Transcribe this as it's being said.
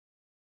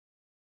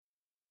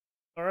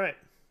All right.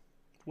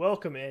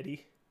 Welcome,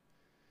 Eddie.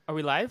 Are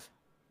we live?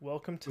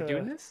 Welcome We're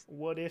doing to this?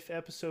 What If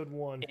Episode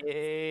 1.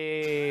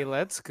 Hey,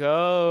 let's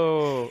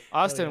go.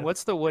 Hell Austin, yeah.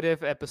 what's the what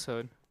if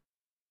episode?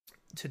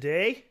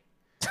 Today,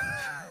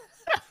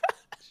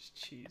 just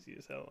cheesy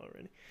as hell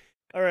already.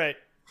 All right.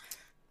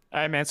 All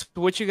right, man. So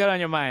what you got on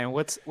your mind?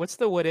 What's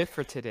the what if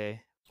for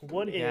today? What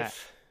What do you got?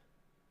 if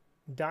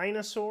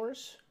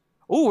dinosaurs,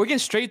 Oh, we're getting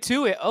straight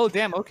to it. Oh,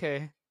 damn.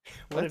 Okay.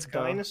 what Let's if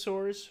go.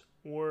 dinosaurs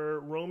were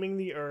roaming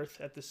the earth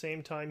at the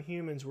same time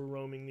humans were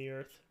roaming the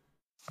earth,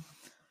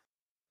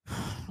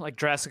 Like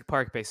Jurassic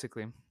Park,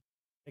 basically.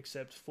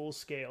 except full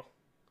scale,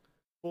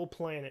 full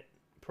planet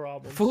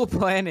Full problems?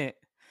 planet.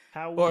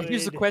 How Well,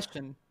 here's the would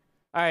question.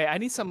 All right, I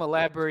need some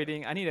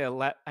elaborating. I need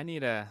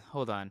a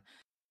hold on.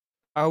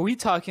 Are we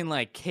talking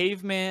like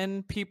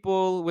caveman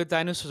people with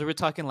dinosaurs? Or are we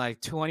talking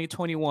like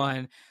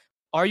 2021?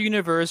 Our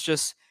universe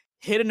just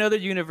hit another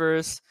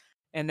universe,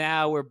 and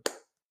now we're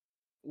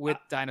with I,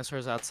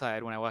 dinosaurs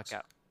outside when I walk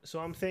out.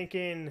 so I'm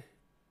thinking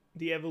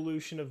the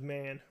evolution of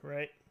man,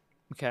 right?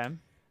 Okay.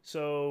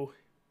 So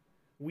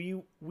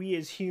we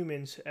as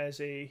humans, as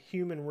a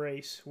human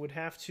race, would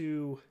have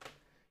to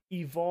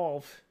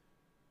evolve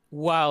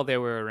While they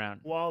were around.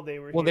 while they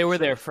were Well, they here. were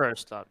So there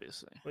first,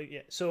 obviously. like,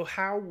 yeah. So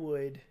how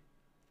would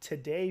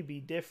today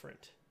be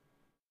different?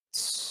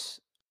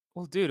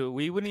 Well, dude,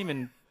 we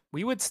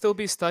would still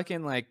be stuck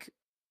in like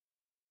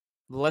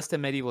less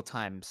than medieval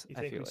times, You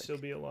I think feel we'd still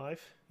like. be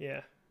alive?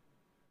 Yeah.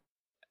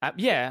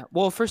 Yeah.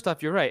 Well, first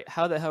off, you're right.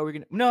 How the hell are we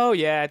gonna? No,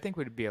 yeah, I think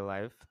we'd be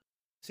alive.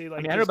 See, I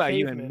like mean, I don't know those about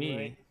you and cavemen, right?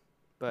 me,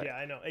 but Yeah,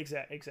 I know.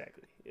 Exactly.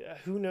 Yeah,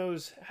 who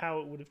knows how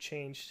it would have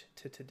changed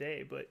to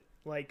today? But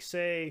like,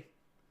 say,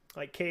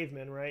 like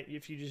cavemen, right?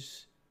 If you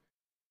just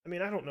I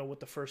mean, I don't know what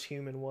the first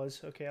human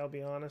was. Okay, I'll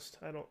be honest.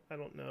 I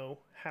don't know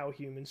how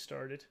humans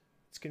started.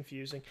 It's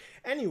confusing.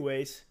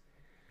 Anyways,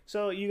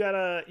 so you got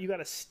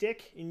a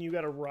stick and you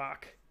got a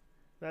rock.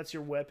 That's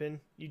your weapon.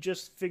 You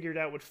just figured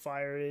out what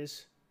fire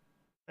is.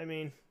 I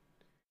mean,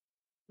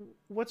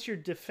 what's your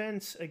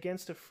defense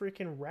against a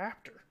freaking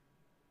raptor?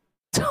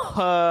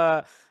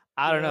 I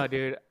You don't know? know,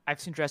 dude. I've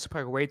seen Jurassic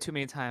Park way too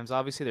many times.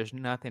 Obviously, there's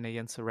nothing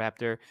against the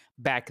raptor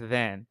back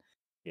then,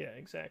 Yeah,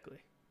 exactly.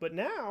 But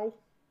now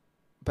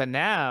but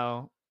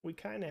now we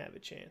kind of have a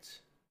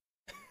chance.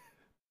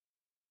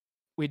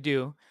 we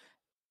do.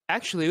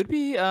 Actually, it would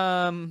be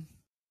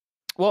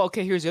well,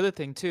 okay, here's the other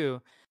thing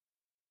too.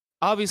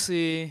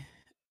 Obviously,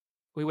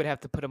 we would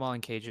have to put them all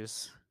in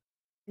cages.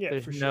 Yeah,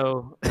 There's for sure.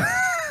 no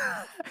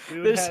We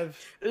would there's have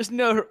there's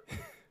no we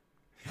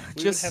would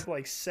just have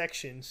like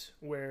sections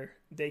where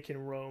they can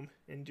roam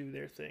and do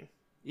their thing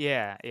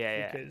yeah.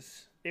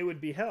 because it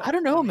would be I hell.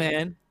 don't I know, mean,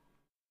 man.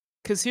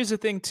 Cuz here's the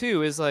thing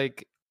too is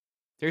like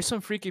there's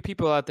some freaky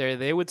people out there.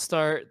 They would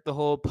start the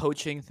whole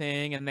poaching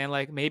thing and then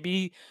like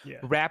maybe yeah,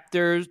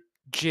 raptor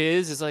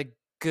jizz is like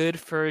good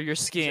for your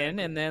skin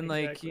exactly, and then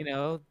like, exactly.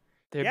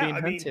 they're Yeah, being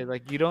I mean, hunted.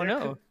 Like you don't there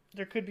know. could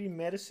there could be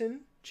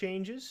medicine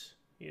changes.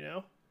 You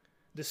know,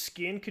 the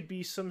skin could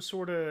be some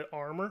sort of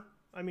armor.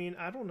 I mean,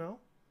 I don't know.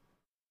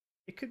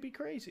 It could be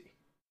crazy.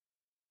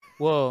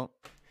 Well,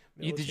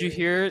 you did you Military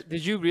hear advancement.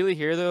 did you really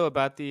hear though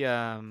about the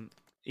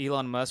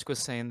Elon Musk was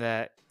saying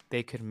that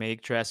they could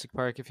make Jurassic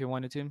Park if you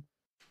wanted to?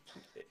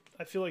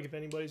 I feel like if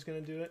anybody's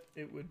gonna do it,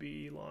 it would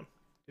be Elon.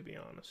 To be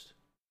honest,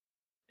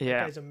 that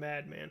Yeah. guy's a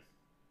madman.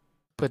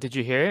 But did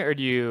you hear it or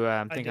do you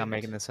I think I'm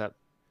making didn't. this up?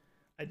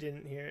 I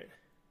didn't hear it.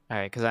 All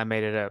right, cuz I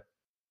made it up.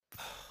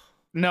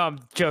 No, I'm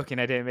joking.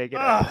 I didn't make it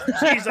up. Ah,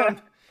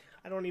 jeez,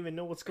 I don't even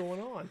know what's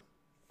going on.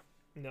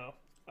 No,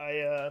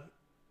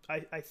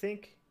 I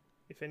think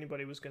if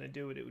anybody was gonna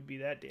do it, it would be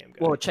that damn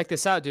Well, guy. check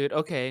this out, dude.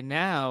 Okay,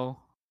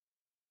 now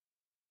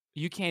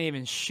you can't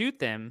even shoot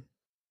them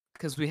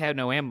because we have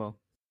no ammo.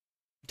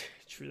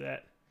 True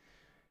that.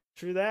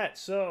 True that.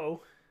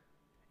 So,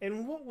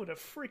 and what would a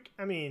freak?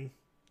 I mean,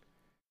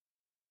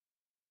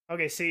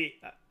 okay. See,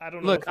 I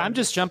don't know Look, if I'm I'm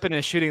just just. jumping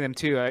and shooting them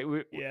too.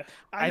 Yeah,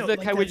 I I know. feel like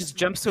Like how we that's just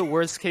jump to a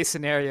worst case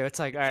scenario. It's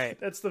like, all right,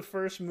 that's the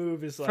first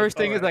move. Is like, first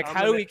all thing is right, like, I'm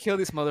how do gonna. we kill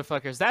these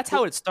motherfuckers? That's But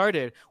how it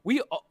started.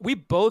 We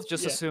both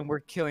just yeah, assume we're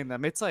killing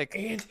them. It's like,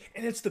 and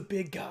it's the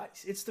big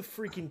guys. It's the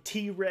freaking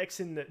T Rex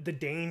and the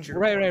danger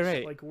ones.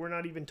 right. Like we're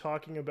not even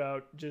talking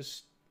about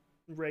just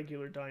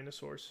regular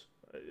dinosaurs.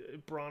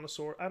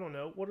 Brontosaur. I don't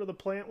know. What are the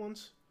plant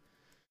ones?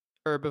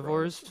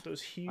 Herbivores.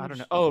 Those I don't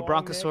know. huge Oh,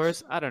 long necks.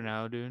 Bronchosaurus. I don't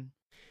know, dude.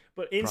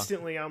 But Bronco.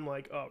 instantly, I'm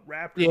like, oh,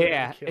 raptors are gonna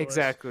Yeah, kill us.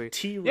 exactly.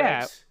 T Yeah,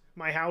 Rex,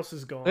 my house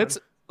is gone. let's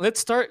let's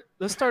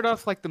start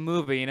off like the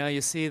movie. You know, you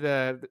see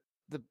the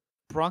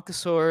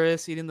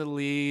Bronchosaurus eating the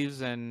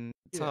leaves, and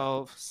it's Yeah,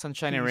 all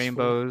sunshine and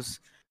peaceful. rainbows.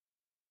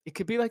 It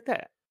could be like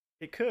that,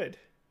 It could.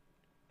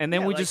 and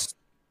then Yeah, we like just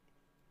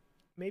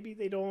maybe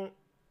they don't.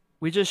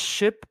 we just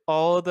ship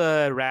all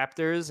the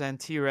raptors and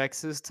T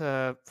Rexes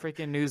to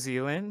freaking New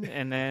Zealand,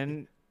 and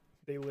then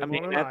They I live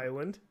mean, on an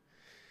island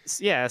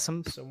yeah,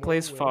 some somewhere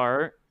place with.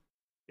 far.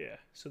 Yeah,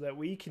 so that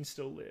we can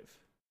still live.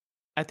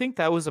 I think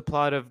that was the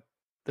plot of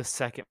the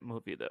second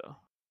movie, though.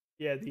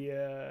 Yeah,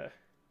 the.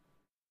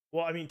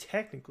 Well, I mean,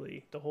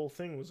 technically, the whole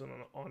thing was on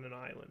an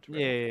island, Yeah,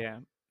 right? yeah, yeah.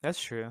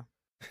 That's true.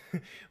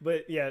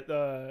 But yeah,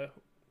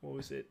 what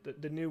was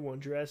it? The new one,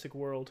 Jurassic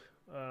World.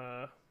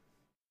 Uh,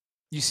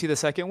 You see the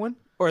second one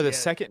or the yeah,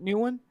 second new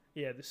one?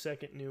 yeah, the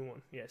second new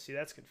one. Yeah, see,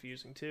 that's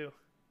confusing too.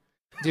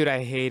 Dude,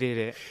 I hated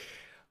it.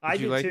 I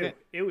Did you did like too.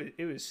 it?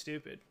 It was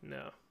stupid.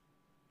 No,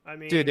 I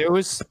Dude, mean, there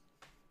was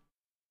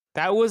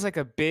that was like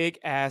a big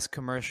ass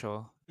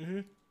commercial.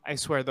 hmm I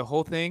swear, the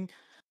whole thing,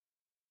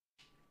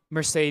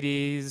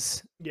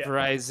 Mercedes, yeah. Oh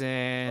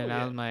Verizon.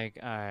 yeah. I'm like,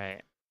 all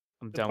right,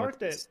 I'm The done with part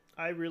that this.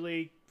 I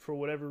really, for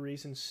whatever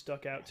reason,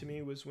 stuck out to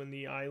me was when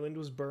the island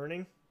was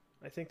burning.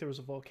 I think there was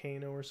a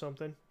volcano or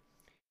something,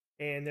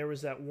 and there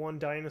was that one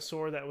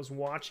dinosaur that was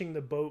watching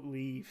the boat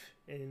leave,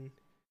 and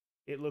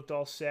it looked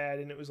all sad,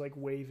 and it was like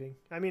waving.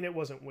 I mean, it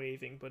wasn't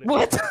waving, but it was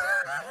What?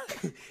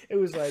 like, it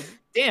was like,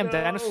 Damn, no,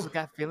 dinosaurs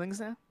got feelings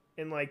now.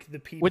 and like the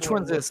people Which are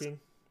one's this? looking.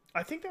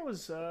 I think that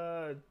was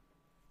the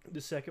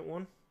second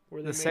one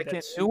where they The made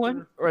that second new one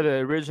super. or the Yeah,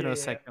 original yeah,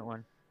 second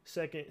one?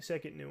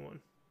 second new one.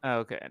 Oh,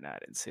 okay, no, I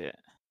didn't see it.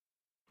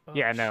 Oh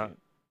Yeah, no.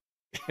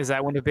 shit. Is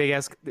that one the big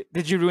ass?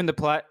 Did you ruin the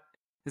plot?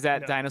 Is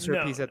that No, dinosaur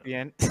no, piece no, at the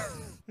end?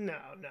 no.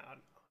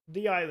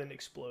 The island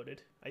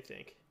exploded. I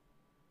think.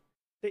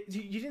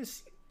 You didn't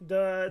see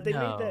they made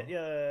that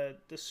No.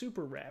 the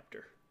Super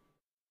Raptor.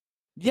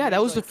 They Yeah, that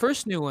made was the like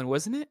first new one,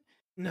 wasn't it?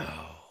 no,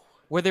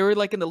 Where they were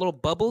like in the little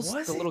bubbles,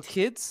 was the little it?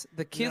 kids.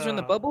 The kids were in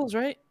the No, bubbles,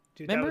 right?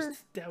 dude, Remember?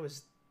 that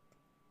was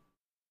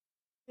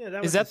yeah,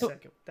 that Is was the that the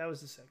second. That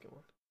was the second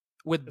one.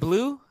 with The f-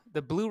 Blue?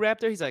 The Blue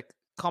Raptor? He's like,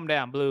 calm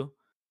down, Blue.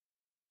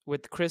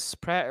 With Chris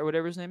Pratt or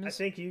whatever his name I is.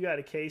 think you got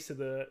a case of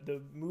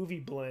the movie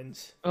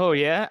blends. Oh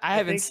yeah, I I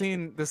haven't think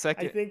seen the I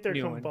second think they're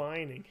new one.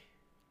 combining.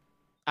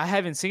 I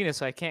haven't seen it,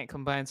 so I can't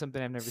combine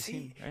something I've never See,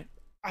 seen. Right?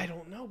 I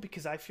don't know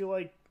because I feel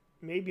like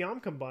maybe I'm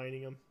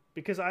combining them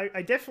because I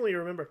definitely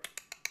remember.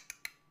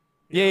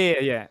 You Yeah,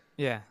 know,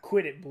 yeah.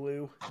 quit it,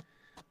 Blue.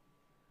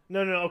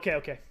 No.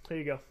 Okay. Here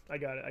you go. I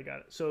got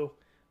it. So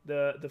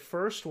the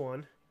first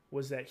one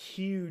was that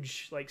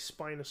huge like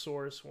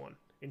Spinosaurus one,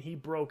 and he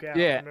broke out.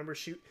 Yeah, Remember,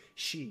 she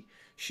was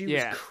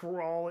yeah.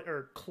 crawling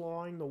or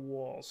clawing the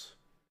walls.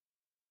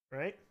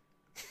 Right.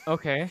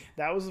 Okay,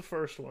 That was the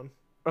first one.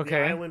 The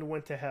okay. island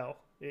went to hell.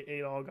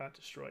 It all got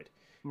destroyed.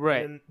 And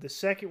Right. then the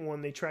second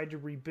one, they tried to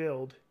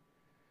rebuild,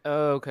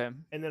 Oh, okay.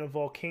 and then a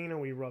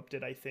volcano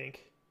erupted. I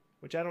think,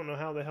 which I don't know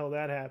how the hell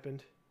that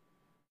happened.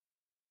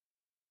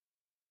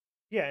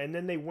 Yeah, and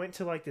then they went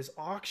to like this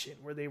auction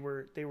where they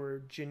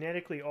were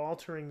genetically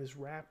altering this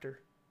raptor.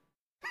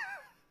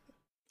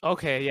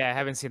 Okay, yeah, I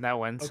haven't seen that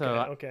one. Okay, So,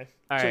 okay.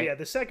 all So right. yeah,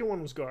 the second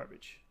one was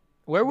garbage.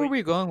 Where were Wait,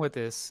 we going with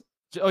this?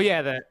 Oh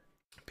yeah, the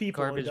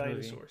people and garbage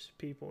movie. dinosaurs.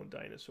 People and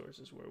dinosaurs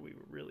is where we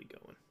were really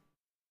going.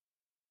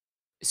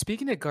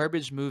 Speaking of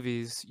garbage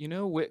movies, you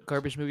know what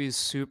garbage movie is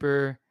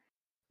super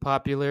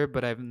popular,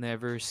 but I've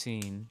never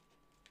seen?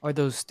 Are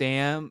those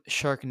damn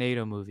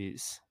Sharknado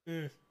movies?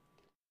 Mm, You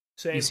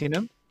same. seen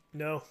them?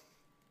 No,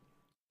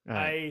 All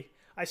right.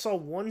 I saw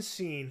one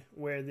scene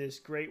where this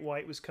great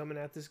white was coming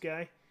at this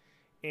guy,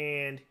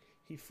 and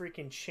he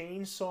freaking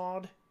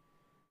chainsawed.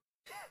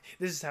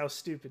 This is how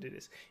stupid it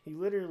is. He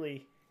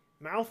literally,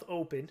 mouth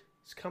open,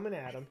 is coming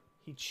at him.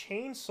 He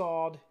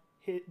chainsawed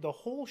the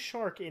whole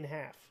shark in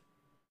half,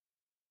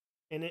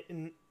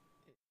 and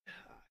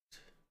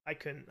I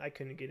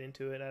couldn't get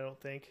into it. I don't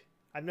think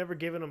I've never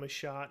given him a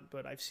shot,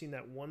 but I've seen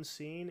that one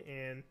scene,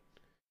 and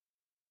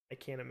I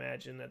can't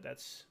imagine that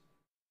that's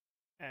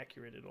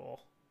accurate at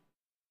all.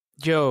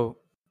 Joe,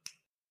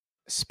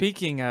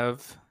 speaking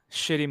of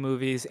shitty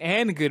movies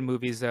and good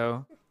movies,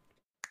 though,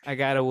 I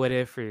got a what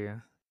if for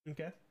you.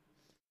 Okay.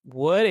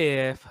 What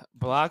if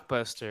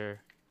Blockbuster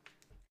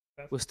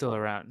Okay. was still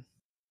around?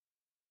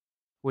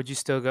 Would you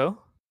still go?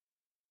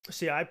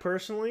 See, I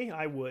personally,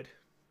 I would.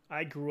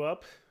 I grew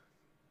up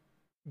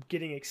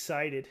getting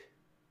excited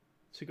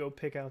to go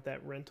pick out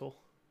that rental.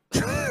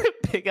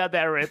 Pick out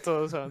that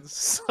rental sounds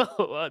so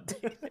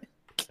outdated.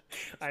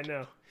 I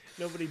know.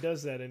 Nobody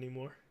does that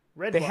anymore.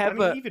 They Redbox. I have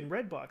mean, a even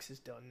Redbox is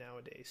done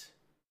nowadays.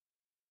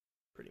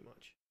 Pretty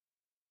much.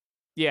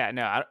 yeah,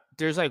 no.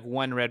 There's like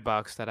one red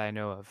box that I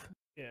know of,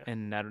 Yeah.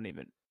 and I don't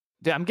even.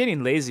 Dude, I'm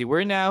getting lazy.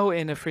 We're now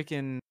in a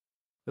freaking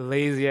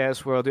lazy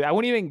ass world, dude. I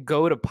wouldn't even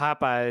go to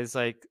Popeyes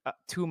like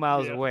 2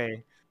 miles Yeah.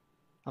 away.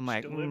 I'm Just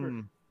like, deliver.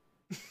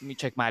 let me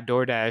check my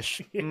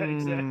DoorDash. Yeah,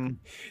 exactly.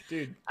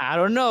 Dude, I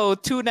don't know,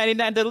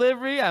 $2.99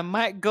 delivery. I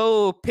might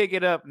go pick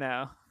it up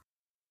now.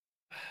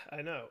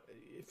 I know.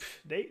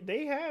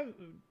 They have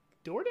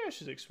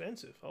DoorDash is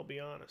expensive, I'll be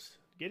honest.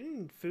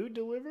 Getting food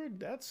delivered,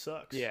 that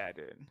sucks. Yeah,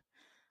 dude.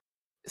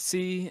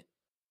 See,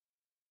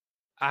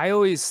 I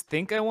always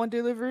think I want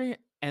delivery,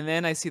 and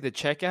then I see the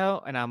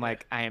checkout, and I'm Yeah.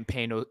 like, I am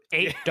paying no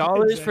Yeah,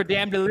 $8 for exactly.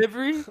 damn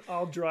delivery.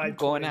 I'll drive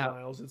going 20 out.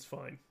 miles, it's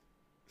fine.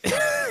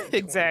 20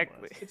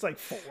 Exactly. miles. It's like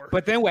 4.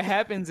 But then what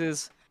happens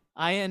is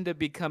I end up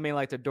becoming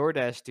like the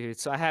DoorDash dude.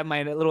 So I have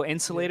my little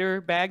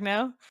insulator bag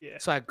now. yeah.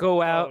 So I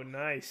go out Oh,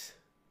 nice.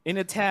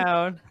 into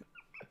town,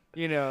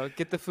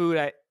 get the food,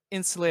 I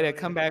insulate, I Oh,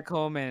 come yeah. back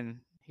home, and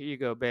here you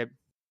go, babe.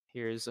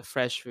 Here's a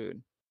fresh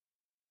food.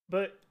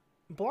 But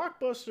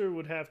Blockbuster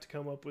would have to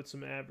come up with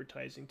some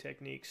advertising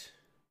techniques.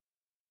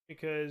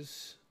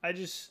 because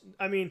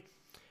I mean,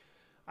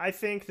 I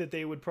think that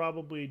they would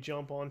probably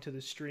jump onto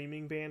the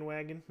streaming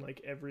bandwagon like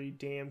every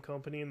damn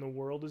company in the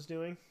world is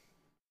doing.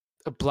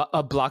 A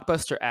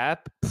Blockbuster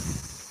app.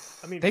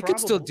 I mean, They could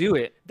still probably do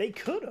it. they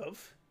could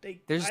have.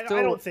 There's I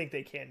still. don't think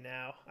they can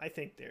now. I I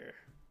think they're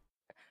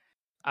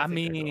gone.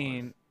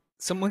 mean,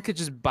 someone could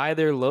just buy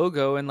their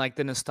logo and like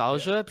the Yeah.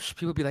 nostalgia.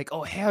 People would be like,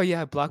 "Oh hell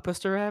yeah,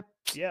 Blockbuster app!"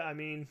 Yeah, I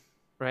mean,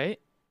 Right?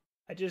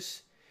 I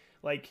just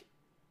like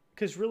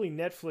because really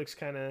Netflix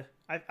kind of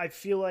I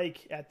feel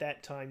like at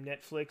that time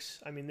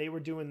Netflix, I mean, they were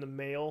doing the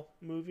male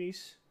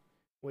movies,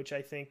 which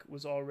I think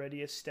was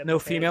already a step No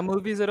ahead. female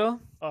movies at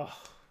all. Oh,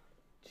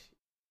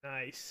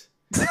 nice.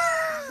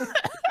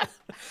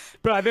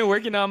 Bro, I've been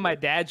working on my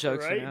dad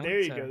jokes, you Right? know. There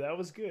you so- go. That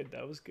was good.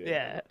 That was good.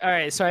 Yeah. All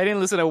right. So I didn't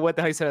listen to what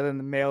the hell you said other than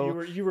the You male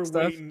were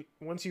stuff. waiting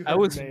once you heard I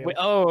was. male.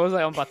 Oh, I was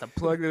like, I'm about to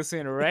plug this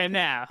in right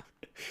now.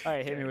 All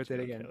right, hit me Dad with it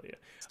joke, again. hell yeah.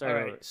 Start All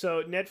over. right.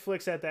 So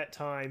Netflix at that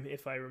time,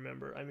 if I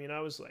remember, I mean,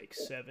 I was like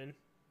 7,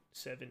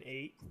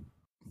 8.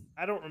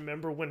 I don't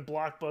remember when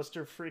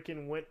Blockbuster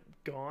freaking went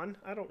gone.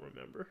 I don't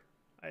remember.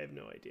 I have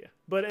no idea.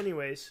 But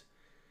anyways,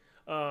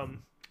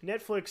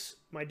 Netflix.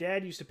 My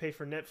dad used to pay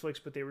for Netflix,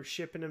 but they were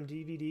shipping him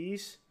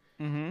DVDs,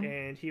 Mm-hmm.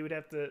 and he would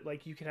have to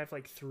like you could have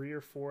like 3 or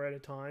 4 at a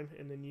time,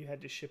 and then you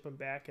had to ship them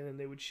back, and then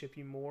they would ship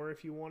you more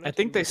if you wanted. I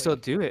think It they was still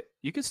like, do it.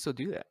 You can still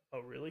do that. oh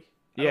really?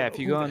 I Yeah, don't if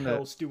know you who go the on the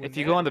hell's doing if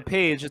you go on the that.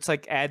 page, it's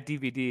like add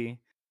DVD.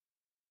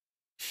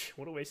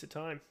 What a waste of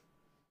time.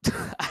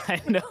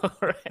 I know,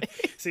 right?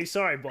 See,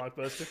 sorry,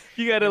 Blockbuster.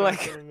 You gotta You're not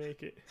like. gonna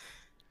make it.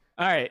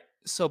 All right.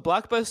 So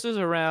Blockbuster's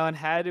around.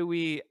 How do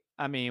we?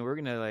 I mean, we're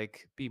gonna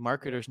like be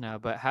marketers now,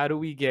 but how do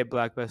we get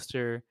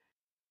Blockbuster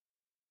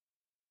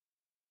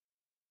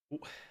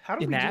How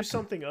do in we do app?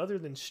 something other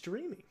than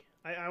streaming?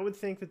 I would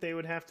think that they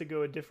would have to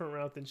go a different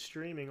route than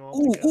streaming Ooh,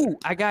 altogether. ooh!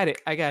 I got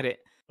it. I got it.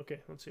 Okay,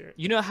 let's hear it.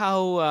 You know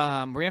how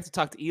we're gonna have to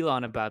talk to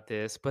Elon about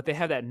this, but they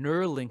have that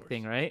Neuralink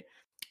thing, right?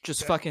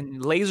 Just Okay. fucking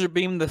laser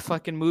beam the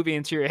fucking movie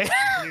into your head.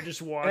 And you're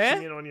just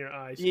watching it on your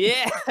eyes.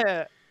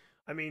 Yeah.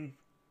 I mean,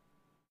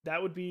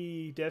 that would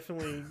be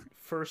definitely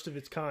first of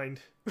its kind.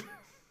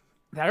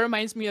 That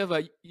reminds me of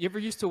you ever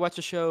used to watch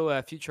the show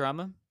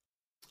Futurama?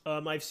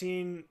 I've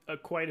seen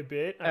quite a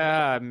bit.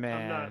 Ah, I'm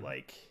man. not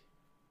like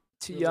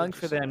Too young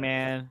for religious on that, that.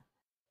 man.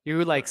 You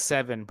were like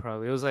 7,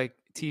 probably. It was like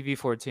TV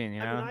 14, you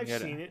know? I mean, I've You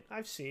gotta- seen it.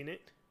 I've seen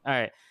it, All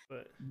right.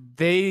 but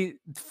They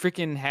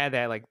freaking had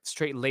that like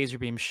straight laser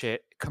beam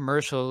shit,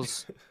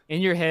 commercials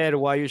in your head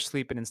while you're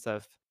sleeping and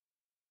stuff.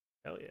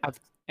 hell yeah.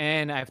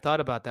 I've thought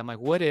about that. I'm like,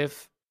 what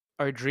if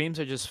our dreams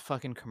are just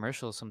fucking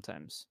commercials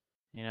sometimes?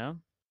 You know?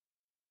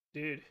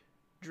 Dude,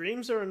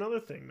 dreams are another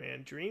thing,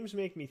 man. Dreams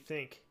make me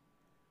think,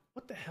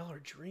 what the hell are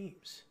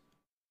dreams?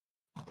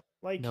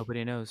 Like,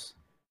 Nobody knows.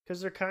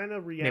 because they're kind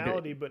of Maybe-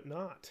 reality, but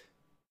not.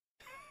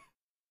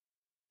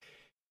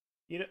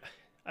 You know,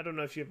 I don't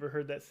know if you ever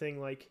heard that thing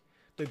like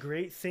the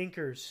great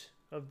thinkers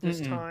of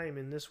this Mm-mm. time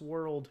in this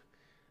world,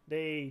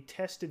 they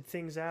tested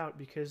things out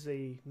because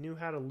they knew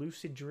how to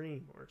lucid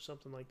dream or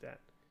something like that.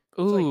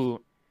 like-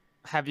 Ooh.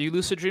 Have you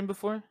lucid dreamed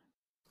before?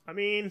 I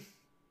mean,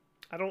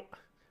 I don't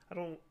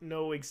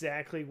know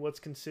exactly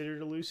what's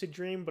considered a lucid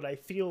dream, but I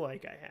feel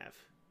like I have.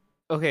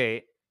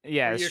 Okay.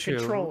 Yeah, Where it's you're true.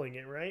 controlling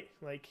it, right?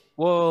 Like,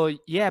 Well,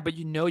 yeah, but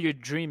you know you're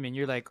dreaming.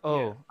 You're like,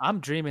 oh, I'm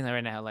dreaming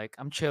right now. Like,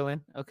 I'm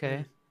chilling.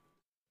 Okay.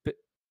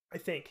 I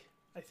think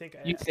I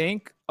You have.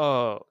 think?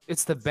 Oh,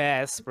 it's the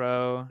best,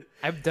 bro.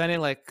 I've done it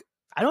like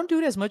I don't do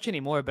it as much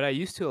anymore, but I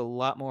used to a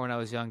lot more when I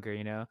was younger,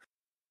 you know?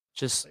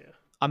 Just Oh, yeah.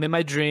 I'm in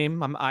my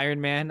dream. I'm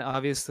Iron Man,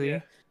 obviously.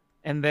 Yeah.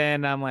 And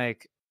then I'm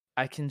like,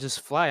 I can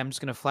just fly. I'm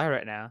just gonna fly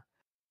right now.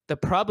 The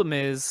problem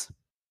is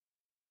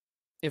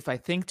if I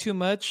think too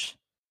much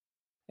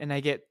and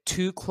I get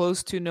too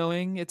close to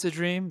knowing it's a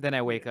dream, then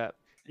I wake up.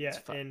 Yeah, It's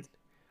fucked. and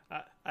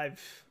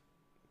I've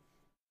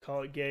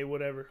call it gay,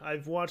 whatever.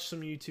 I've watched some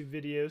YouTube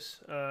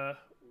videos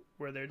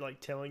where they're like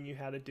telling you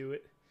how to do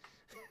it,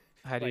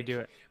 How do you like, do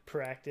it?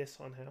 practice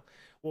on how.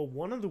 Well,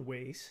 one of the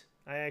ways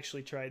I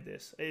actually tried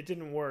this. It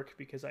didn't work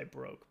because I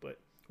broke, but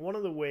one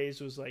of the ways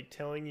was like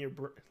telling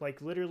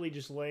like literally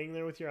just laying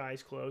there with your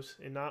eyes closed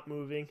and not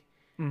moving,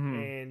 Hmm.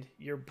 and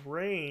your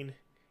brain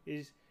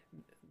is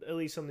at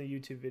least on the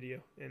YouTube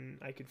video, and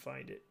I could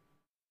find it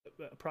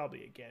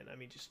probably again. I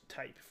mean, just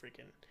type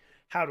freaking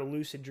how to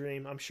lucid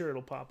dream. I'm sure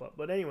it'll pop up.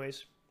 But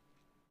anyways,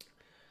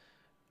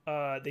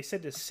 they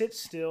said to sit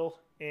still,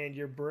 and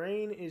your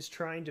brain is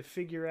trying to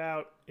figure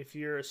out if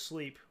you're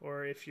asleep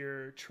or if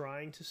you're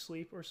trying to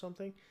sleep or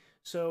something.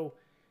 So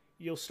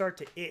you'll start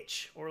to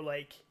itch, or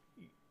like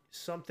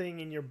something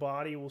in your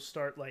body will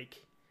start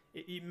like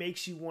it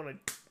makes you want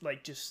to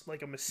like just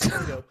like a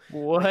mosquito.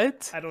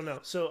 What? I don't know.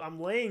 So I'm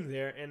laying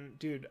there, and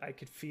dude, I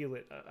could feel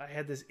it. I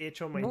had this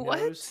itch on my What?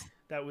 nose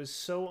that was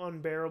so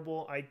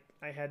unbearable. I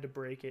had to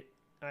break it.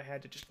 I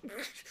had to just.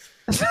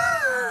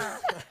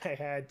 I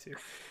had to.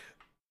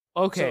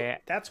 Okay.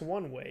 So that's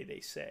one way they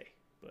say,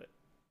 but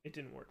it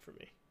didn't work for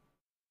me.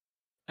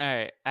 All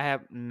right. I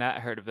have not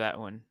heard of that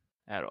one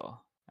at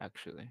all,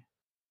 actually.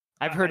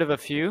 I've heard of a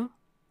few.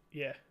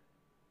 Yeah.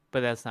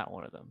 but that's not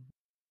one of them.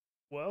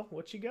 Well,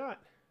 what you got?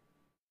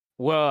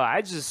 Well,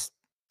 I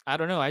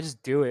don't know. I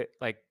just do it.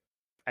 Like,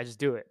 I just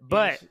do it.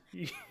 But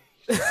You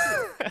just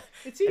do it.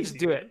 It's easy, I just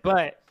do man. it.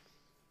 But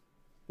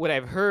what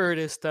I've heard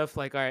is stuff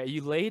like, all right,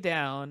 you lay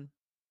down.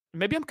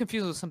 Maybe I'm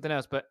confused with something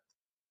else, but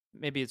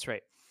maybe it's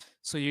right.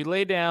 So you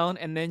lay down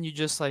and then you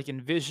just like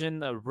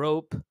envision a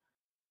rope,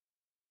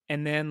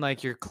 and then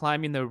like you're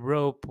climbing the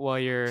rope while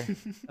you're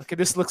okay,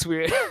 this looks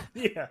weird.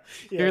 Yeah,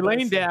 You're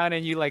laying that's down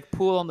and you like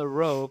pull on the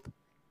rope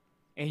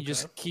and you Okay.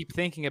 just keep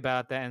thinking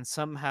about that, and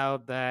somehow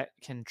that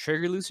can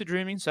trigger lucid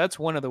dreaming. So that's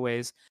one of the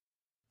ways.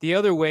 The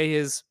other way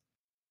is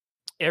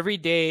every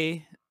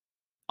day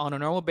on a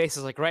normal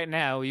basis, like right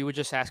now, you would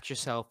just ask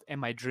yourself,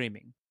 am I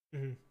dreaming?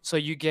 Mhm. So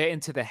you get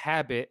into the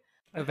habit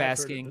I of have heard of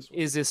asking, this one.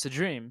 is this a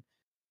dream?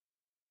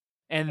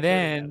 And I've heard of that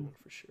then one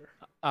for sure.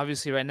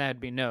 obviously right now it'd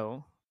be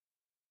no,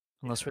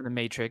 unless Yeah. we're in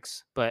the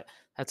Matrix, but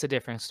that's a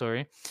different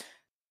story.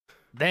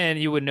 Then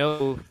you would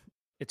know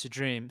it's a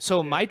dream.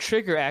 So Yeah. my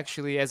trigger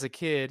actually as a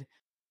kid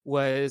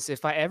was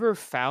if I ever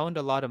found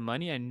a lot of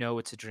money, I know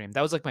it's a dream.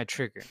 That was like my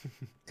trigger.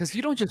 Because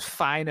you don't just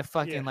find a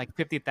fucking Yeah. like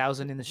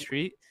 50,000 in the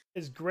street.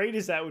 As great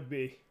as that would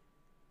be.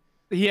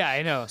 Yeah,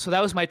 I know. So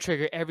that was my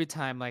trigger every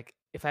time. Like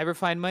if I ever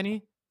find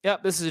money,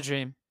 yep, this is a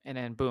dream. And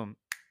then boom,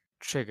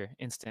 trigger,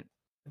 instant.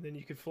 And then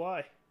you could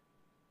fly.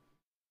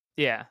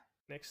 Yeah.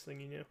 Next thing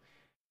you knew.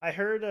 I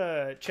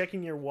heard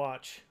checking your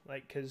watch,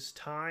 like, because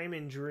time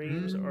and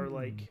dreams are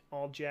like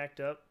all jacked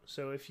up.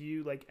 So if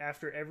you like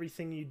after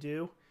everything you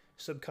do,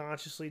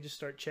 subconsciously just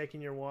start checking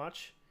your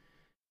watch,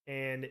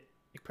 and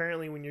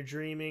apparently when you're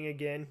dreaming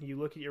again, you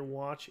look at your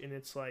watch and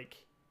it's like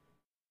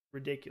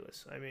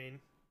ridiculous. I mean,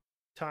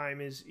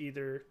 time is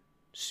either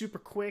super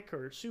quick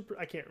or super,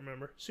 I can't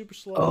remember, super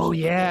slow. Oh super quick.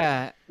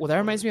 yeah. Well, that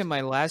reminds me Yes. of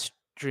my last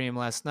dream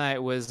last night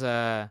was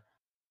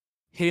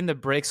hitting the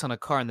brakes on a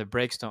car and the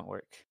brakes don't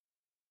work.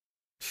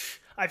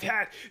 I've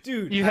had,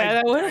 dude. You had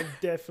that one? I've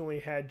definitely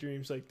had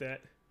dreams like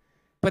that.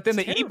 But then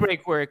It's the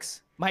e-brake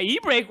works. My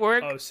e-brake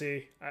worked. Oh,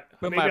 see, But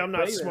maybe my I'm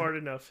not brain- smart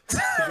enough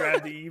to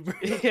grab the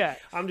e-brake. Yeah.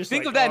 I'm just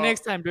Think like, of that oh.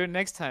 next time, dude.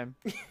 Next time.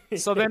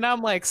 So then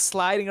I'm like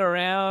sliding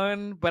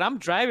around, but I'm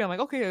driving. I'm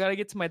like, okay, I gotta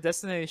get to my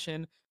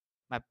destination.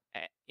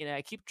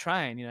 I keep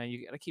trying.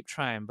 You gotta keep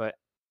trying, but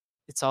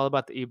it's all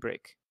about the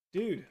e-brake.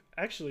 Dude,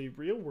 actually,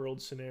 real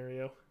world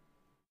scenario.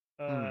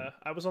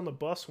 I was on the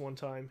bus one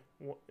time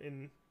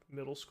in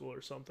middle school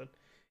or something,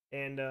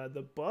 and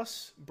the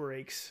bus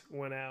brakes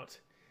went out,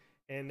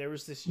 and there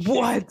was this chick,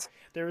 What?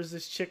 There was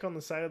this chick on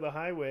the side of the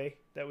highway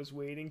that was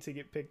waiting to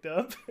get picked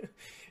up,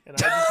 and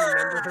I just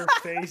remember her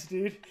face,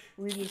 dude.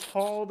 We just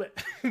hauled,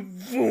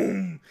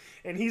 boom,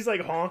 and he's like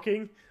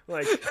honking,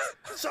 like,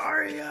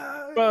 sorry,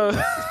 Bro.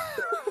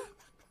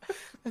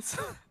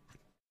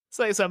 It's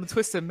like some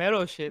twisted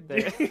metal shit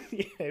there.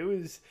 Yeah, it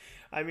was.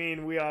 I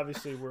mean, we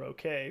obviously were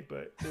okay,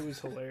 but it was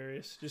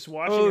hilarious. Just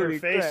watching her Holy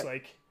face, crap.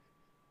 like,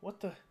 what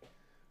the?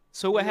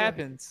 So what Yeah.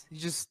 happens? You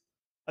just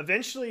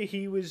Eventually,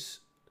 he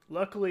was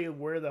luckily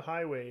where the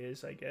highway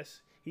is. I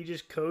guess he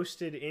just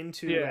coasted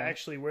into Yeah.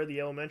 actually where the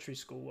elementary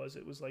school was.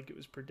 It was like it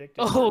was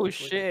predicted. oh perfectly.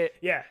 shit.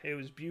 Yeah, it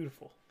was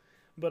beautiful.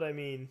 But I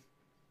mean,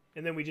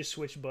 and then we just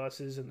switched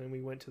buses, and then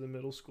we went to the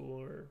middle school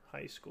or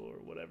high school or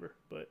whatever.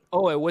 But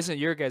Oh, it wasn't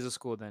your guys'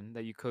 school then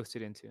that you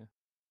coasted into.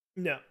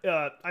 no,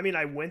 I mean,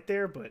 I went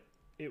there, but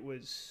it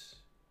was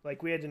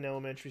like we had an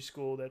elementary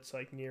school that's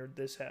like near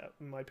this house,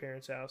 my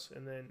parents' house,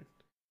 and then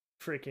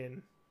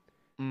freaking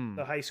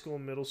the high school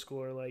and middle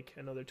school are like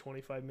another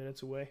 25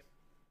 minutes away.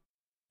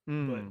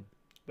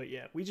 But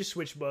yeah, we just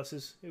switched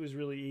buses. It was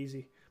really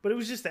easy. But it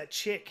was just that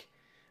chick,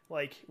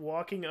 like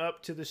walking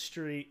up to the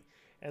street,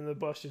 and the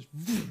bus just,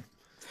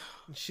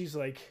 and she's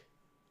like,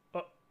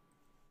 oh,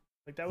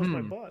 like that was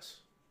my bus.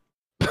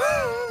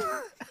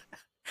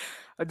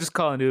 I just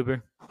call an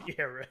Uber.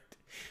 Yeah, right.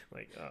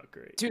 Like, oh,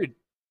 great. Dude,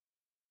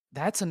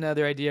 that's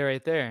another idea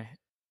right there.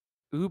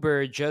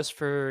 Uber just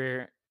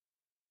for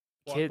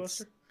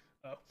kids. Blockbuster?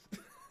 Oh,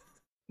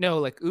 No,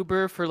 like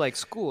Uber for like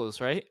schools,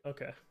 right?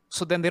 okay.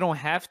 So then they don't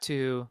have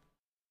to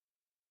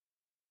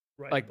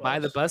Right. like buy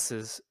the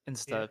buses and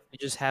Yeah. stuff. You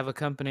just have a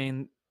company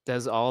and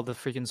does all the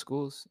freaking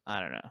schools. I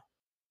don't know.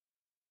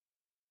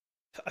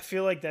 I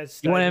feel like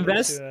that's. You wanna diving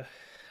invest? into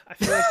I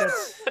feel like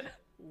that's.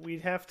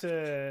 We'd have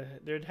to.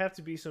 There'd have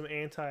to be some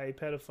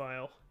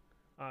anti-pedophile,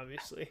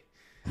 obviously,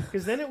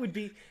 because then it would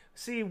be.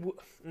 See, would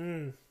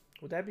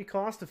that be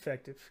cost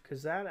effective?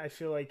 Because that I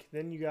feel like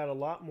then you got a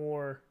lot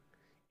more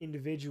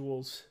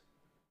individuals.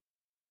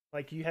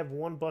 Like you have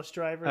one bus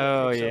driver. That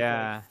Oh, picks up,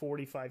 yeah. like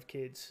 45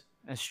 kids.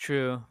 That's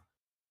true.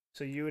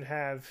 So you would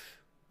have.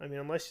 I mean,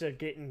 unless they're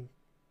getting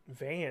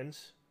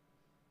vans.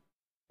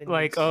 then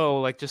Like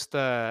like just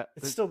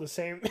it's still the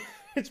same.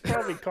 It's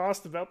probably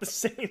cost about the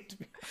same. To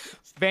be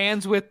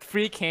vans with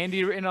free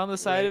candy written on the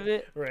side of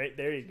it. Right,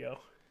 there you go.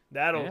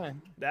 That'll Yeah.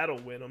 that'll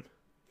win them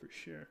for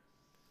sure.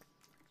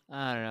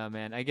 I don't know,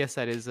 man. I guess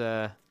that is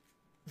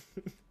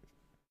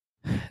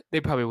they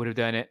probably would have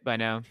done it by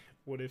now.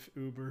 What if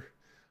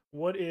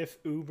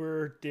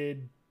Uber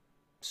did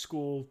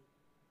school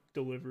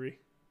delivery?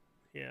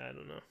 Yeah, I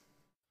don't know.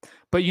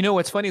 But you know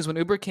what's funny is when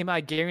Uber came out,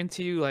 I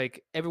guarantee you,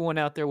 like everyone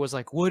out there was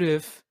like, "What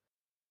if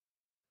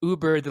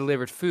Uber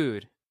delivered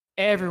food?"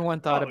 Yeah. Everyone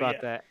thought Oh about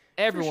yeah, that.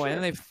 for Everyone,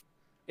 and sure.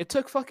 it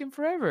took fucking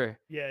forever.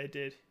 Yeah, it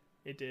did.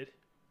 It did.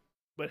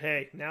 But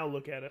hey, now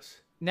look at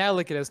us. Now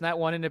look at us not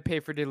wanting to pay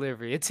for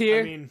delivery. It's I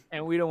here, mean,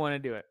 and we don't want to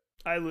do it.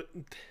 I li-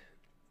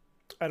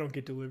 I don't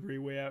get delivery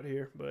way out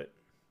here, but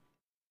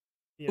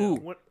Ooh,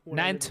 when I not live in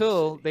the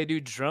until city. they do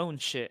drone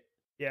shit.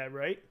 Yeah,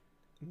 right.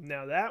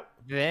 Now that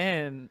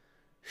Then,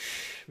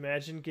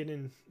 imagine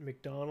getting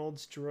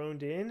McDonald's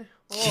droned in.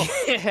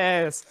 Oh,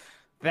 yes,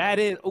 that that would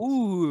be is. awesome.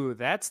 Ooh,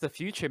 that's the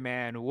future,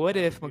 man. What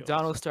That would if be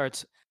McDonald's awesome.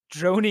 starts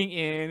droning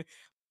in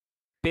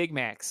Big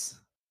Macs?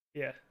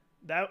 Yeah,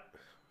 that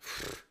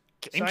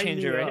Game sign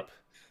changer, me right? up.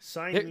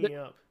 Sign They're, they're, me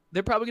up.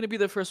 they're probably gonna be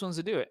the first ones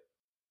to do it.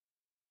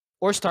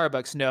 Or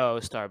Starbucks. No,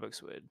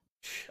 Starbucks would.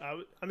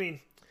 I mean,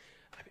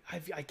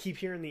 I keep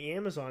hearing the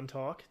Amazon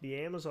talk. The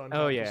Amazon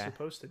Oh talk is yeah.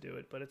 supposed to do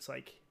it, but it's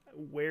like,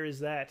 where is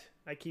that?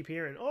 I keep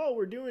hearing, oh,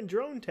 we're doing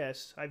drone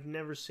tests. I've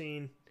never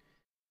seen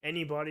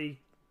anybody.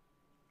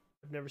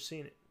 I've never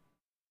seen it.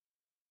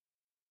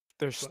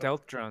 They're But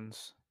stealth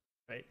drones.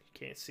 right, you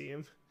can't see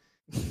them.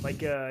 Like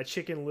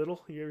Chicken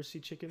Little. You ever see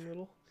Chicken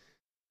Little?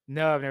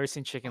 No, I've never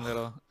seen Chicken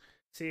Little.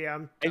 See,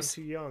 I've, I'm s-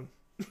 too young.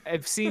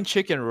 I've seen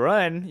Chicken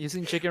Run. You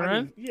seen Chicken I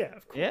Run? mean, yeah,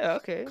 of course. Yeah,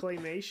 okay.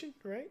 Claymation,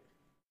 right?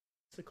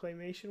 It's the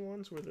claymation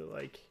ones where they're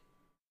like,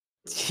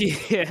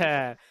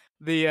 Yeah.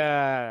 The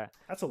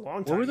that's a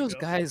long what were time those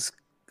ago. guys?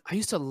 I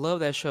used to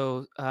love that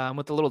show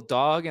with the little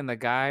dog and the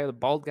guy, the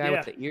bald guy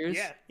with Yeah, the ears.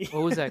 yeah.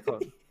 What was that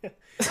called? I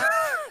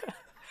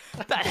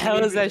The don't hell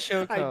is even. that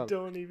show I called?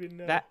 don't even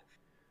know. That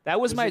that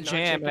was Was my it not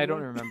jam and I Chicken don't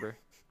Run? remember.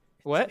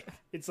 It's What?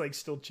 like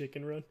still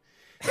Chicken Run.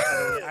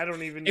 I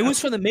don't even It know. was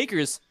from the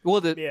makers.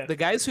 Well, the Yeah, the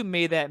guys who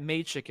made that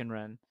made Chicken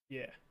Run,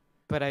 yeah,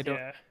 but I don't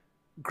yeah.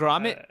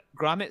 Gromit Uh,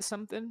 Gromit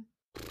something?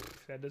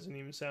 that doesn't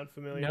even sound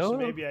familiar. So No?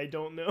 maybe I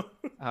don't know.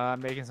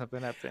 I'm making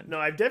something up then. No,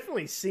 I've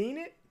definitely seen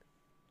it.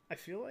 I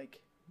feel like,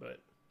 but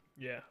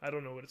yeah, I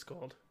don't know what it's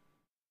called.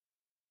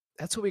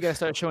 That's what we gotta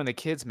start showing the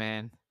kids,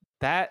 man.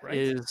 That Right,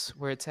 is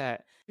where it's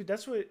at. dude.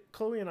 That's what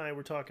Chloe and I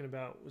were talking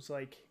about. Was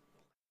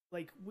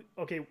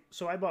okay.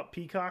 So I bought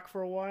Peacock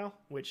for a while,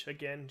 which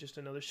again, just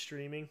another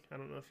streaming. I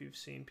don't know if you've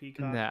seen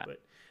Peacock, Nah.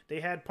 but they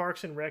had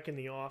Parks and Rec in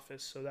The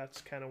Office, so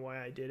that's kind of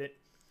why I did it.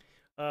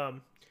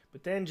 Um,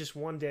 but then just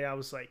one day I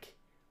was like,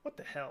 what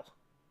the hell?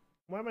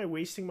 Why am I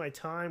wasting my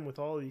time with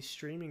all these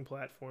streaming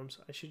platforms?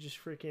 I should just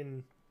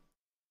freaking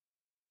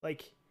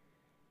like.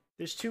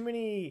 There's too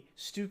many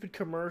stupid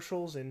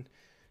commercials and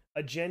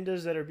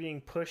agendas that are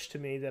being pushed to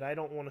me that I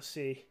don't want to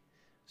see.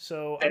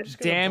 So I'm That just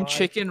gonna damn buy.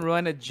 Chicken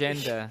Run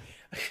agenda.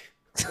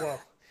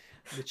 Well,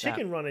 the Nah.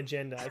 Chicken Run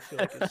agenda, I feel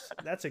like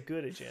that's a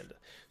good agenda.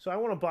 So I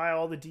want to buy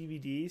all the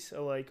DVDs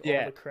of like all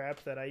Yeah. the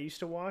crap that I used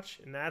to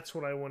watch, and that's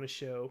what I want to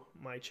show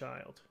my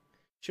child.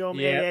 Show them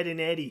Yep. Ed and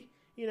Eddie.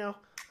 You know,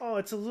 oh,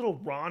 it's a little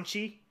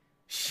raunchy.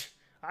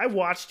 I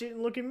watched it,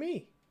 and look at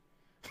me.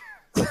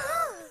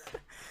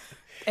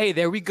 Hey,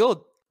 there we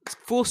go.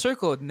 Full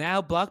circle.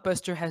 Now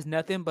Blockbuster has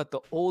nothing but the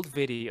old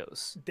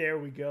videos. There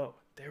we go.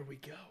 There we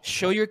go.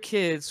 Show your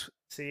kids.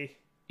 See,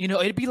 You know,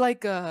 it'd be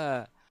like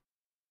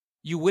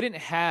you wouldn't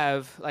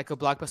have like a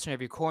Blockbuster in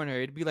every corner.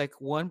 It'd be like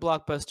one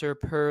Blockbuster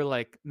per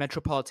like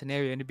metropolitan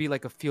area, and it'd be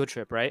like a field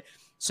trip, right?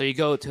 So you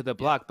go to the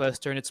Yeah.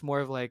 Blockbuster, and it's more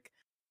of like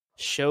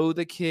show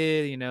the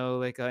kid, you know,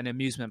 like an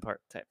amusement park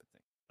type of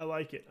thing. I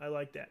like it. I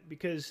like that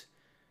because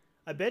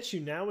I bet you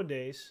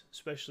nowadays,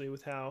 especially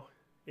with how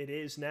it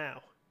is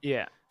now,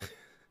 Yeah.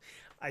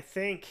 I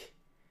think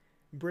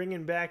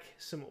bringing back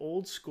some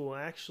old school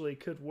actually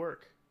could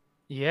work.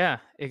 Yeah,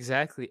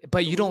 exactly. But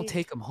So you we don't need.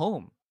 take them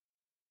home.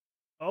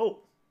 Oh,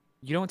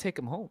 You don't take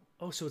them home.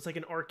 oh, so it's like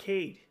an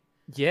arcade.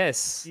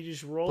 Yes. You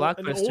just roll an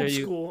Blockbuster, old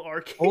you school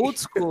arcade. old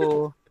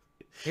school.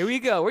 Here we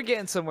go. We're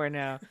getting somewhere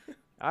now.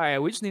 All right,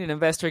 we just need an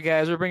investor,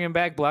 guys. We're bringing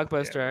back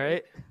Blockbuster. Yeah, All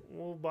right.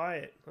 We'll buy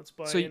it. Let's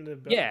buy So into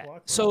yeah.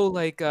 Blockbuster. So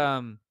like,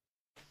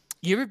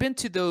 you ever been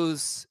to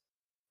those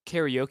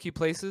karaoke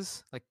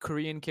places, like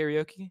Korean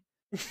karaoke?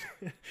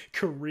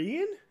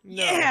 Korean?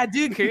 No. Yeah,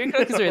 dude, Korean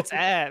karaoke is where it's No.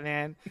 at,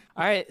 man.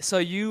 All right, so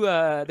you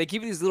they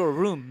give you these little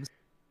rooms,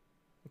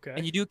 Okay.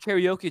 and you do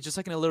karaoke just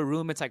like in a little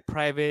room. It's like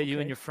private, you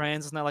and Okay. your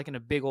friends. It's not like in a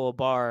big old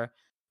bar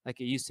like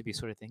it used to be,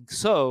 sort of thing.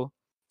 So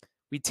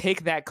we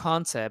take that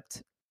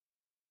concept,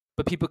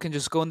 but people can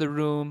just go in the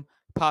room,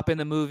 pop in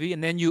the movie,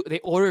 and then they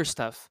order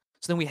stuff.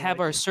 So then we I have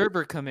like our it.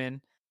 server come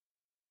in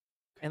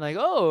and like,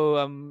 oh,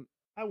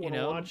 I want to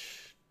know,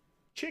 watch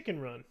Chicken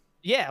Run.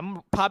 yeah, I'm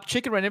gonna pop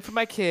chicken run in for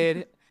my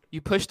kid. You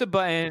push the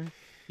button,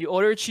 you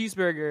order a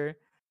cheeseburger,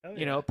 Oh,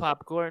 you know,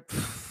 popcorn.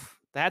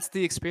 That's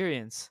the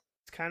experience.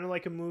 it's kind of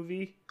like a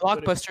movie. but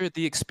it- Blockbuster,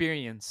 the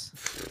experience.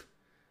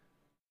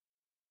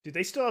 Dude,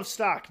 they still have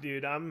stock,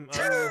 dude. I'm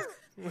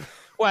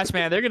Watch,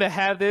 man, they're gonna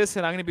have this,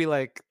 and I'm gonna be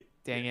like,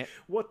 dang it.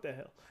 what the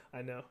hell?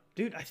 I know.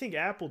 Dude, I think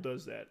Apple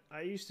does that.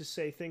 I used to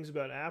say things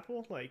about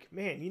Apple like,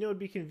 man, you know it'd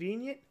be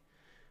convenient?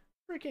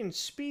 Freaking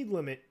speed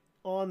limit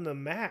on the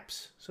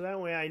maps. So that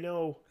way I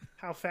know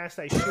how fast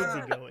I should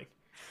be going.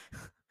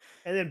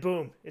 And then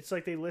boom, it's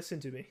like they listen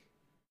to me.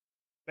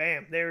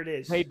 Bam, there it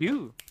is. They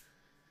do.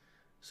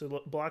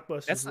 So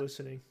Blockbuster's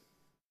listening.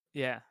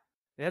 Yeah,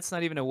 that's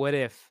not even a what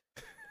if.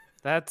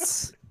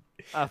 That's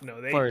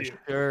No, they for do.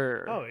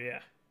 sure. Oh yeah.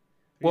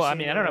 Well, I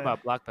mean, I don't know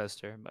about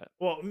Blockbuster, but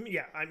well,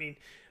 yeah, I mean,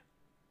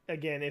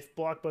 again, if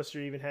Blockbuster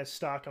even has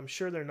stock, I'm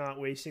sure they're not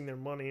wasting their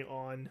money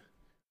on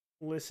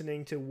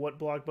listening to what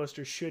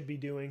Blockbuster should be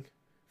doing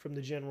from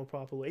the general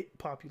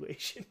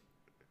population.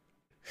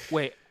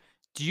 wait,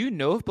 do you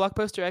know if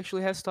Blockbuster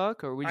actually has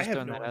stock, or are we I just have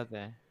throwing no that idea. out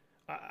there?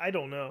 I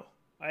don't know.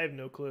 I have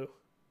no clue.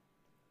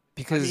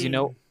 Because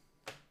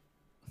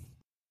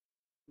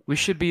we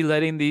should be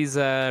letting these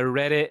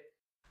Reddit,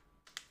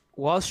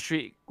 Wall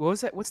Street. What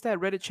was that? What's that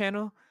Reddit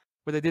channel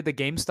where they did the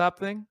GameStop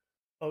thing?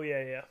 Oh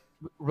yeah, yeah.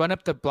 Run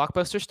up the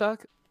Blockbuster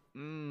stock.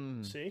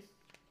 See,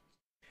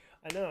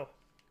 I know.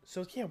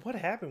 So yeah, what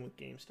happened with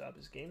GameStop?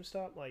 Is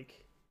GameStop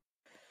like?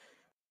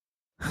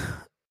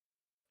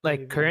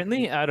 Like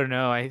currently, I don't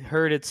know. I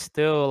heard it's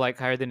still like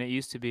higher than it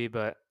used to be,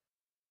 but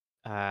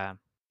I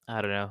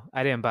don't know.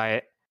 I didn't buy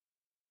it.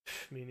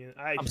 Meaning,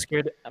 I'm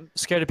scared. I'm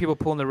scared of people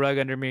pulling the rug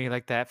under me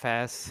like that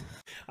fast.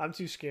 I'm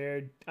too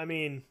scared. I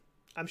mean,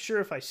 I'm sure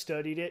if I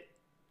studied it,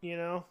 you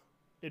know,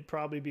 it'd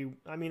probably be.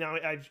 I mean,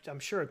 I'm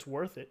sure it's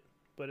worth it,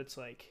 but it's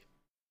like,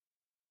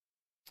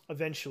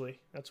 eventually,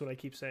 that's what I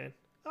keep saying.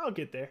 I'll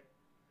get there.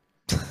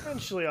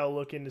 Eventually, I'll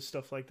look into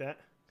stuff like that.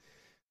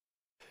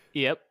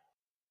 Yep.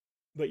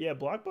 But yeah,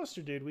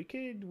 Blockbuster, dude, we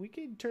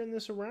could turn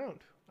this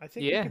around. I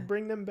think we could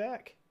bring them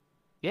back.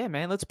 Yeah,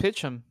 man, let's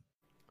pitch them.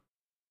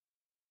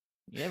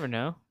 You never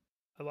know.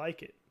 I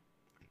like it.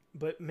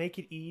 But make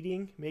it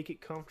eating, make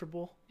it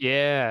comfortable.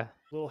 Yeah.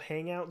 Little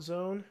hangout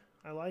zone.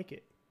 I like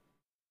it.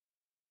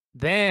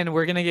 Then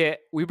we're gonna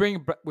bring.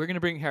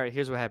 All right,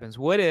 here's what happens.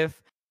 What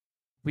if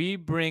we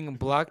bring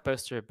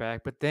Blockbuster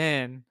back, but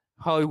then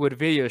Hollywood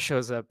Video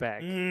shows up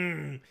back?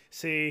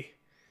 See,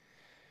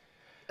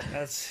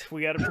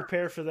 we got to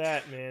prepare for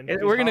that, man.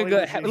 We're gonna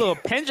go have a little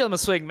pendulum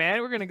swing,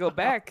 man. We're gonna go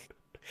back.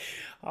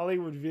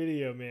 Hollywood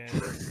Video, man.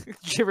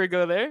 Did you ever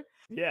go there?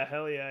 Yeah,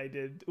 hell yeah, I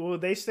did. Well,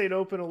 they stayed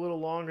open a little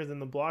longer than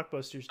the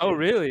Blockbusters did. Oh,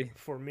 really?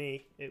 For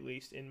me, at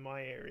least in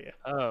my area.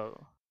 Oh.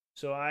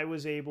 So I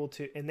was able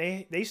to, and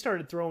they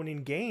started throwing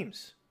in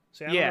games.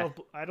 So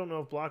I don't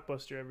know if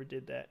Blockbuster ever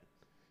did that.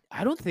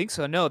 I don't think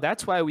so. No,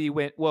 that's why we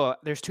went. Well,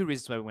 there's two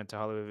reasons why we went to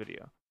Hollywood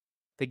Video.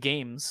 The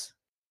games,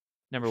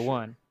 number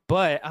one.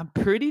 But I'm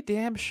pretty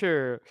damn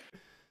sure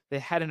they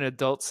had an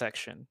adult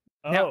section.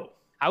 Oh. Now,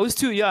 I was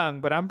too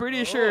young, but I'm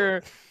pretty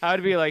sure I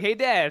would be like, "Hey,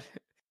 Dad, can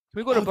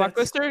we go to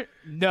Blockbuster?"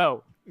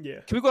 No.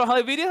 Yeah. Can we go to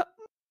Hollywood Video?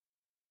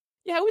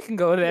 Yeah, we can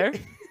go there.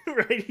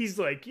 Right? He's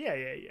like, yeah.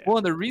 Well,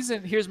 and the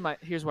reason here's why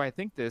I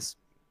think this.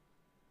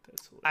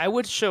 I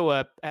would show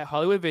up at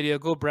Hollywood Video,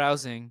 go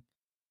browsing,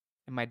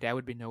 and my dad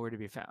would be nowhere to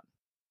be found.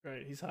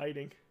 Right, he's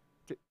hiding.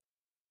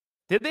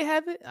 Did they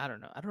have it? I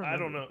don't know. I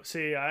don't know.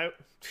 See, I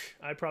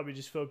probably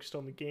just focused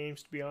on the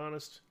games, to be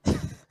honest.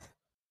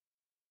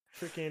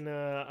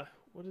 Freaking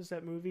what is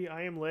that movie?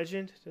 I Am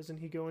Legend. Doesn't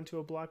he go into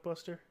a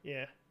Blockbuster?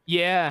 Yeah.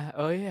 Yeah.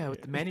 Oh yeah,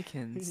 with the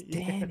mannequins.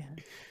 Damn.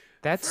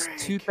 That's Frank.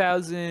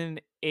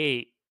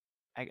 2008.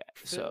 I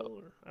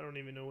don't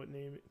even know what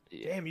name it.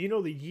 Yeah. Damn, you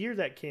know the year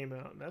that came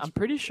out. I'm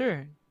pretty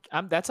sure.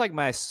 That's like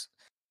my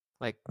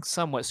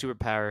somewhat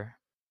superpower.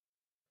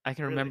 I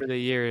can remember the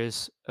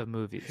years of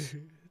movies.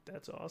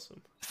 That's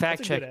awesome.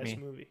 Fact check me.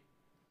 Movie.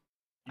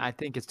 I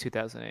think it's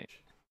 2008.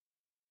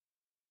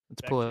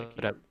 Let's pull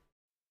it up.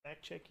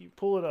 Fact check you.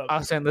 Pull it up.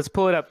 Austin, let's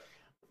pull it up.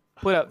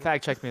 Pull it up.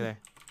 Fact check me there.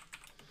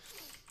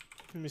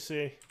 Let me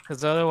see.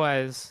 Because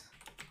otherwise,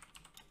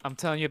 I'm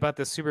telling you about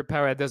the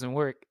superpower that doesn't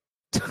work.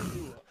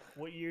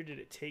 What year did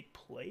it take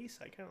place?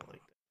 I kind of like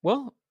that.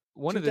 Well,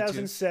 one of the two.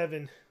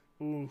 2007.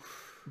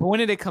 Oof. But when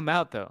did it come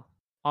out, though?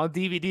 On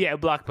DVD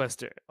at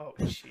Blockbuster. Oh,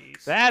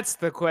 jeez. That's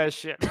the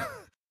question.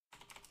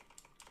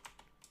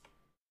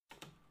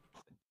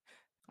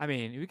 I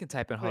mean, we can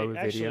type in Hollywood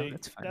Video.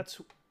 That's fine.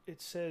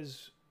 It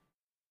says.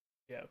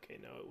 Yeah. Okay.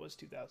 No, it was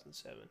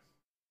 2007.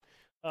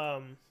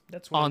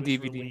 That's when on it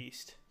was DVD.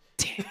 Released.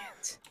 Damn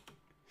it.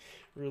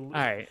 All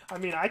right. I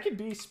mean, I could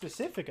be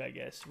specific, I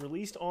guess.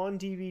 Released on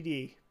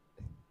DVD.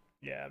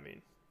 Yeah, I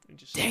mean,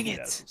 just dang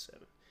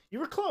 2007. You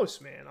were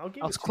close, man. I'll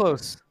give it. I was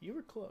close. You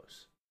were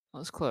close. I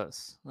was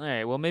close. All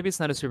right. Well, maybe it's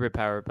not a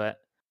superpower, but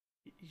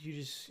you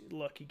just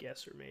lucky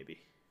guesser, maybe.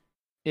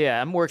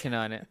 Yeah, I'm working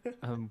on it.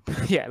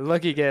 Yeah,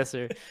 lucky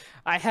guesser.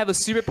 I have a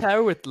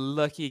superpower with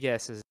lucky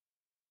guesses.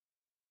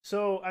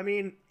 So, I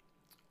mean,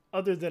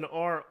 other than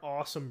our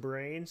awesome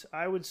brains,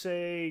 I would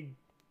say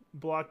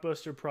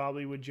Blockbuster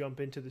probably would jump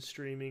into the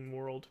streaming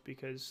world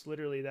because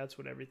literally that's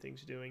what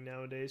everything's doing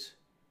nowadays.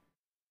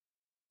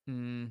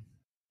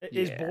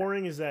 As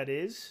boring as that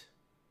is,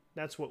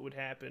 that's what would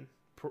happen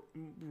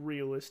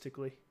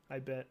realistically, I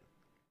bet.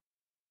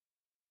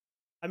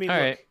 I mean,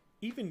 look,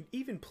 even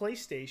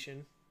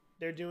PlayStation,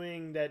 they're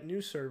doing that new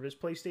service,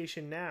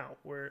 PlayStation Now,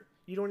 where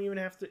you don't even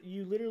have to,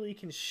 you literally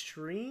can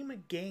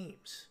stream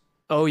games.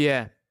 Oh,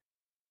 yeah.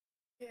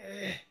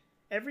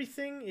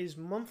 Everything is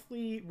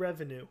monthly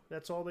revenue.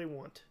 That's all they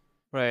want.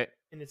 Right.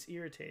 and it's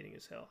irritating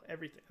as hell.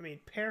 Everything. I mean,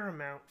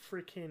 Paramount,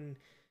 freaking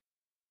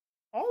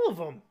all of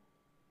them.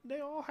 They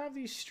all have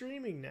these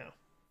streaming now.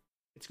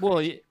 It's Well,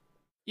 crazy.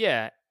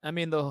 yeah. I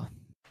mean,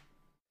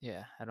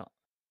 yeah.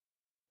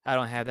 I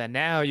don't have that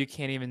now. You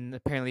can't even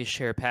apparently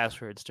share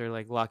passwords. They're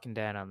like locking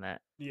down on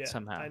that Yeah,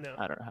 somehow. I know.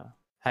 I don't know how.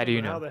 I How do don't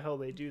you know how know? the hell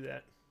they do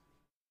that.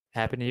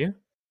 Happened to you?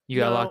 You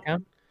got No, locked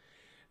down?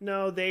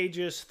 no, they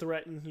just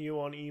threaten you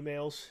on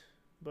emails.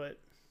 But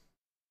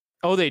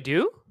Oh, they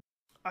do?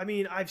 I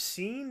mean, I've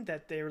seen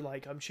that they're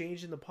like, I'm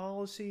changing the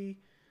policy,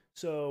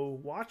 so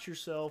watch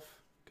yourself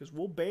because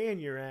we'll ban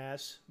your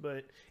ass.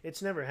 But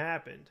it's never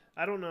happened.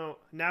 I don't know.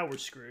 Now we're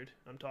screwed.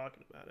 I'm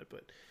talking about it,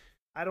 but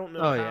I don't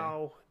know Oh yeah.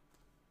 how.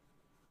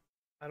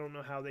 I don't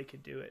know how they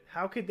could do it.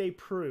 How could they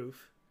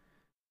prove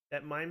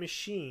that my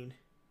machine,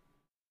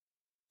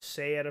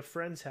 say at a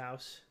friend's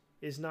house,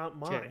 is not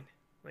mine?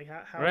 Like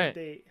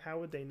Right. how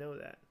would they know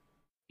that?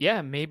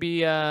 Yeah,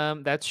 maybe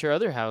that's your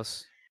other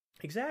house. You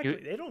Exactly.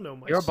 They don't know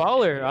my you're a snap.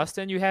 baller,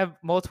 Austin. You have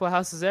multiple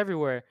houses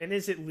everywhere. And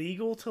is it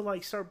legal to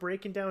like start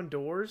breaking down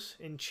doors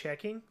and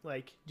checking?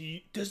 Like,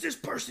 does this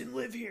person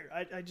live here?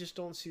 I just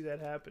don't see that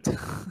happening.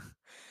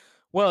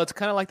 Well, it's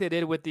kind of like they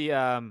did with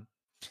the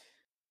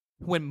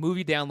when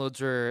movie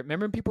downloads were.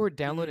 Remember, when people were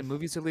downloading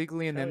movies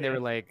illegally, and Hell then they yeah. were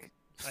like I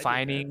did that.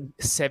 fining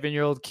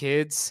 7-year-old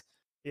kids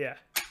Yeah.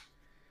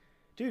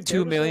 Dude,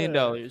 $2 million.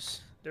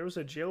 There was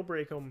a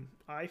jailbreak on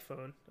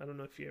iPhone. I don't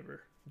know if you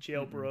ever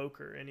jailbroke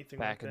or anything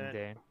Back like in that. the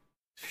day.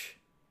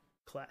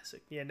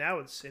 Classic. Yeah, now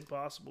it's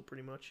impossible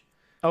pretty much.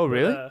 Oh, But,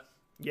 really?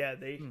 yeah,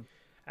 they Hmm.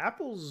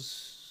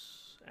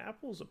 Apple's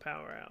a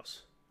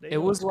powerhouse. They It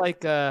know was what's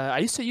like I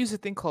used to use a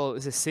thing called,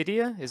 is it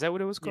Cydia? Is that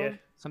what it was Yeah, called?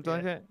 Something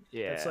like yeah. that?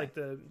 Yeah. That's like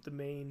the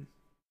main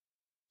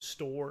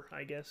store,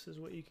 I guess, is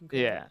what you can call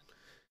it. Yeah.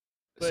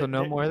 So But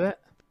no more of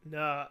that?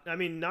 Nah, I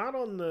mean not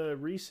on the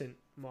recent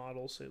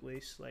models at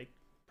least. Like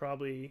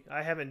probably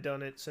I haven't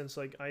done it since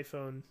like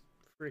iPhone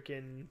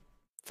freaking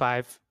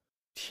 5.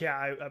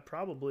 yeah, I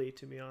probably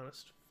to be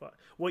honest.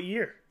 What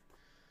year?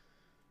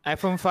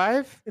 iPhone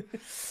 5?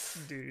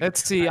 Dude.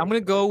 Let's see. I'm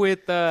going to go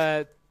with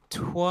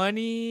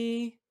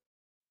 20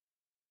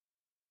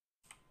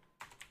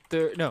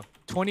 no,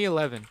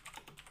 2011.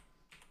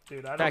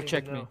 Dude, I don't Fact even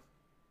check know. me.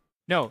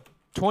 No,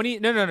 20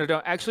 no,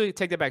 don't. Actually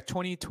take that back.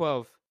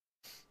 2012.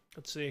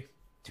 Let's see.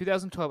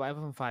 2012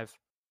 iPhone 5.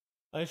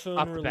 iPhone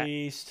Off the bat.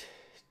 released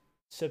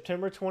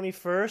September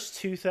 21st,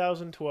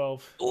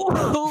 2012.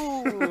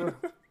 Ooh.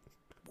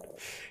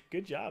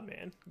 Good job,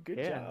 man. Good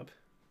Yeah. job.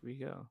 Here we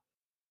go.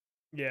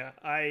 Yeah,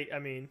 I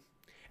mean,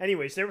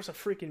 anyways, there was a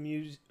freaking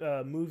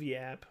movie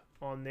app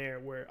on there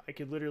where I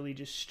could literally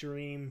just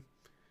stream.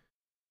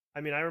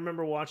 I mean, I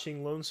remember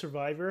watching Lone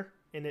Survivor,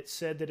 and it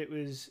said that it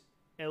was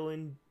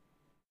Ellen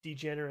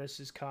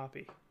DeGeneres'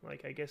 copy.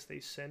 Like, I guess they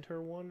sent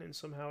her one, and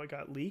somehow it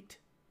got leaked.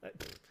 I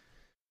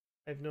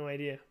have no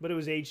idea, but it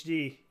was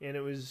HD, and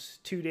it was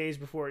 2 days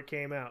before it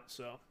came out.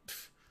 So,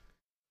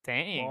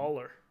 Dang.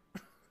 baller.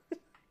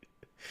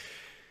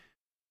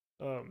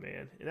 Oh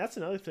man, and that's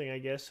another thing. I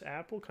guess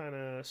Apple kind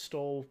of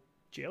stole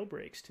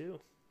jailbreaks too.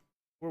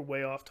 We're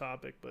way off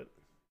topic, but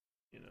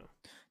you know.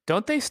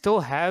 Don't they still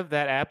have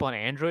that app on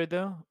Android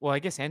though? Well, I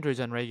guess Android's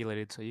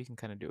unregulated, so you can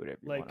kind of do whatever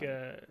you Like,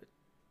 want.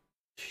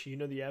 you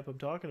know the app I'm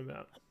talking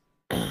about.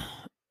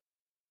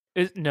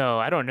 No,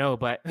 I don't know,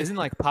 but isn't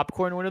like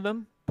Popcorn one of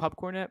them?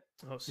 Popcorn app?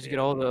 Oh, Just get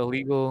all the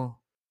illegal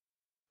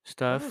That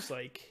stuff. was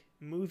like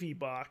Movie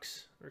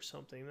Box or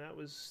something. That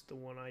was the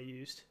one I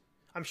used.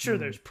 I'm sure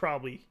there's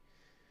probably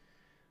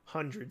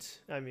hundreds.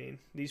 I mean,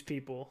 these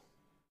people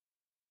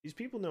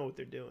know what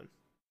they're doing.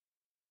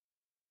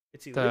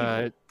 It's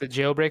illegal. The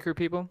jailbreaker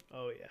people?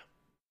 Oh yeah.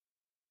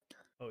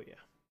 Oh yeah.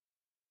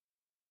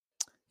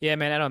 Yeah,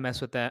 man, I don't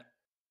mess with that.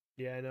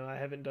 Yeah, I know. I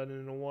haven't done it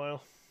in a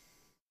while.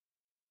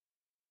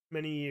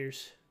 Many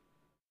years.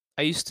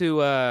 I used to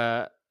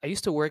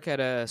work at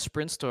a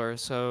Sprint store,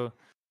 so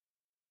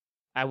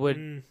I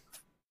would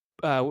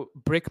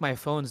brick my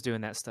phones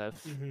doing that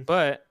stuff. Mhm.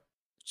 But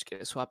just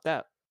get it swapped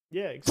out.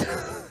 Yeah,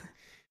 exactly.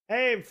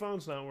 Hey, my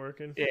phone's not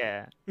working.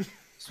 Yeah.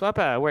 Swap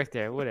out, work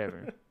there,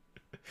 whatever.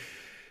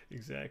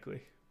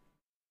 Exactly.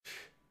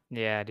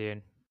 Yeah,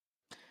 dude.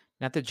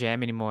 Not the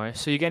jam anymore.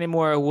 So you got any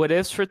more what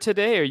ifs for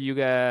today, or you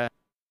got?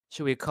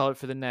 Should we call it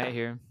for the night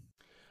here?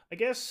 I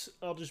guess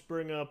I'll just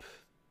bring up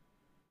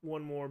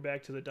one more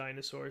back to the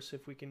dinosaurs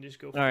if we can just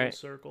go full right.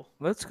 circle.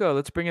 Let's go.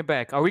 Let's bring it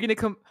back. Are we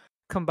gonna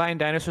combine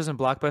dinosaurs and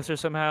Blockbuster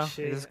somehow?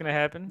 Shit. Is this gonna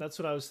happen? That's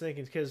what I was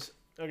thinking. Because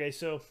okay,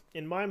 so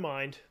in my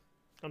mind,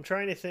 I'm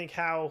trying to think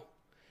how,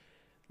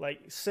 like,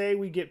 say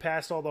we get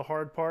past all the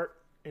hard part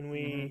and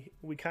we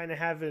kind of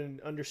have an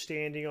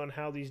understanding on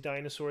how these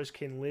dinosaurs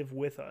can live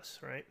with us,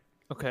 right?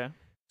 Okay.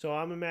 So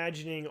I'm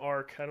imagining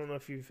Ark. I don't know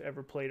if you've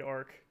ever played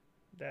Ark,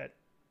 that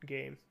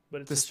game,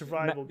 but it's a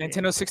survival game.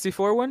 Nintendo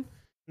 64 one?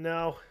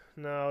 No,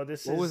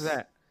 this What was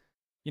that?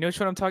 You know which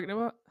one I'm talking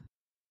about?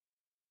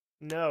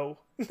 No.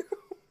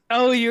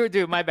 Oh,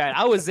 dude, my bad.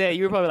 I was there.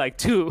 You were probably like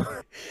 2.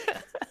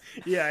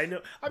 Yeah, I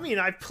know. I mean,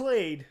 I've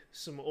played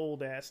some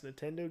old ass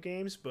Nintendo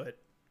games, but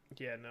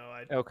yeah,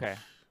 no, Okay.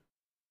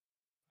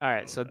 All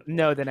right, so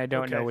no, then I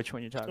don't know Okay. which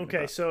one you're talking Okay,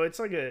 about. so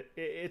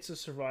it's a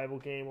survival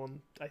game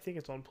on, I think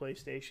it's on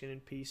PlayStation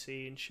and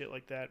PC and shit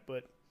like that,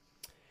 but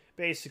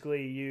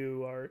basically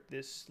you are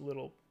this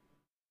little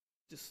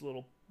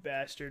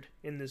bastard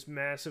in this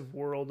massive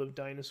world of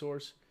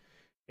dinosaurs,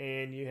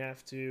 and you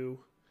have to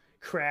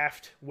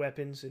craft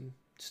weapons and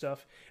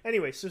stuff.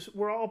 Anyway, so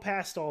we're all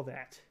past all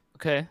that.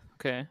 Okay,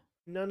 okay,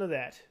 None of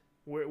that.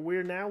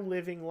 We're now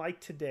living like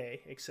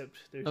today, except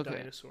there's okay.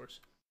 dinosaurs.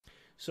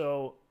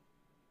 So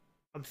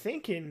I'm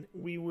thinking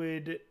we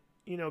would,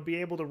 be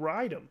able to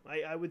ride them.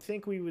 I would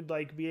think we would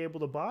like be able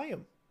to buy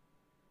them.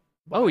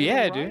 Oh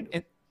yeah,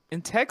 dude.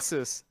 In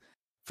Texas,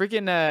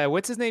 freaking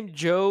what's his name?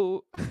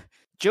 Joe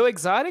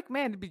Exotic,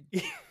 man. It'd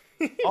be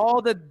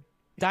all the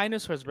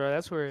dinosaurs, bro.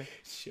 That's where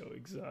So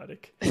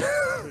exotic.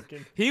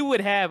 Freaking he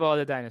would have all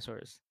the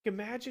dinosaurs.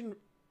 imagine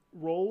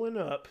rolling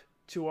up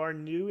to our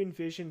new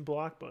Envision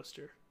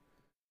Blockbuster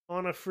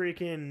on a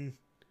freaking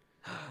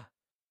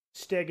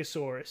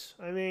Stegosaurus.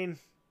 I mean,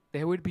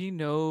 There would be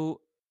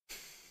no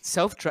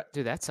self-drive.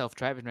 Dude, that's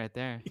self-driving right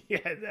there.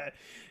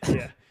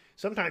 yeah.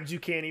 Sometimes you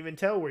can't even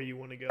tell where you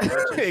want to go. It's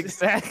just-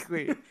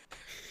 Exactly.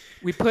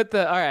 We put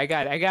the all right.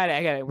 I got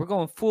it. We're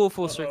going full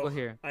circle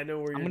here. I know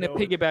where I'm you're gonna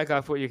going. piggyback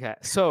off what you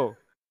got. So,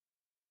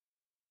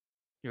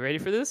 you ready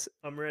for this?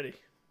 I'm ready.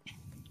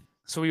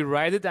 So we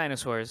ride the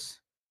dinosaurs.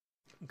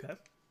 Okay.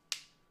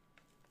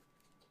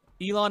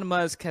 Elon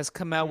Musk has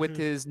come out with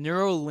his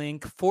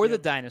Neuralink for the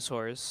Yep.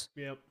 dinosaurs,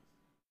 Yep.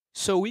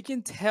 so we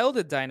can tell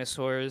the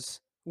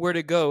dinosaurs where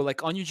to go,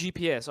 like on your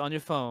GPS on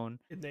your phone.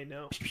 And they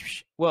know.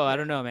 Well, I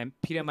don't know, man.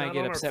 Peter But might not get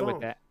on our upset with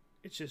phone. that.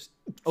 It's just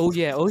Oh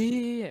yeah.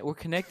 We're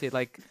connected.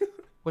 Like,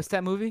 what's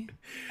that movie?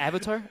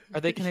 Avatar?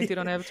 Are they connected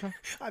on Avatar?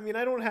 I mean,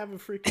 I don't have a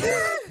freaking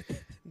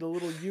the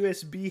little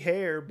USB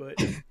hair, but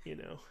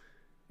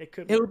it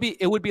could.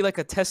 It would be like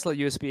a Tesla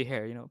USB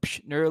hair,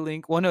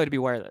 Neuralink. Well, no, it'd be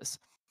wireless.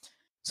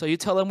 So you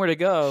tell them where to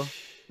go.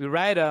 We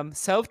ride them,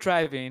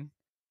 self-driving,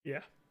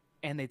 Yeah.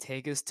 and they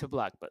take us to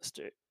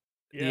Blockbuster.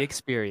 Yeah. The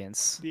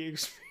experience. The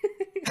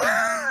experience.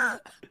 I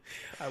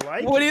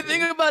like. What do it, you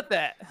think dude. about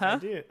that, I huh?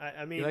 do.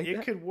 I mean, like it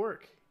that? could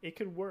work. It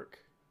could work.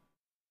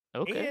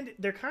 Okay. And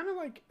they're kind of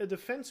like a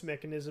defense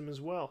mechanism as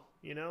well.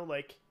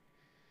 Like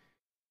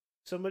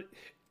somebody.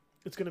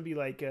 It's gonna be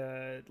like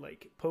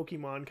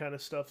Pokemon kind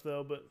of stuff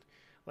though, but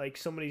like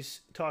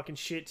somebody's talking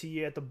shit to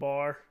you at the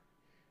bar,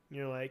 and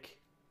you're like,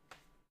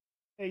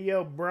 "Hey,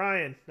 yo,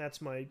 Brian."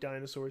 That's my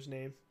dinosaur's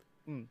name.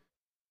 Mm.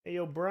 Hey,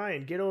 yo,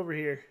 Brian, get over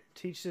here.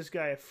 Teach this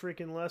guy a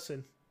freaking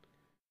lesson.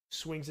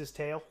 Swings his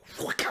tail.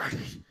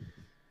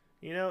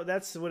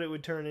 That's what it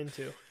would turn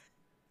into.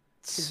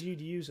 Because you'd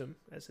use them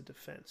as a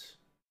defense.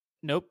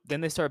 Nope.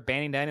 Then they start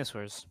banning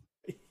dinosaurs.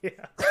 Yeah.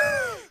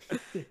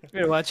 You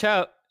better watch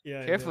out.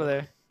 Yeah. I Careful know.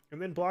 there.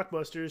 And then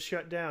Blockbuster is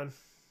shut down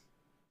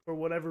for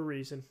whatever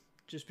reason,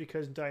 just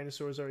because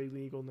dinosaurs are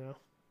illegal now.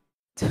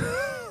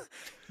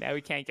 Now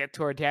we can't get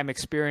to our damn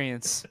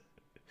experience.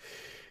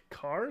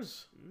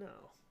 Cars? No.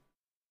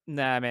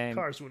 Nah, man.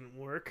 Cars wouldn't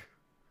work.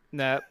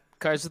 Nah.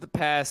 Cars of the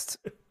past.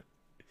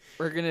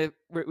 We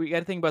got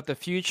to think about the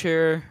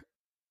future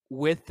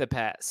with the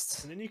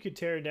past. And then you could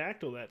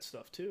pterodactyl that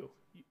stuff too.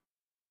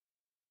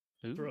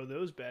 Ooh. Throw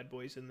those bad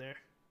boys in there.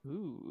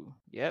 Ooh.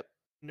 Yep.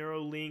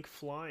 Neuralink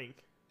flying.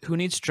 Who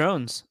needs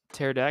drones?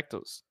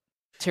 Pterodactyls.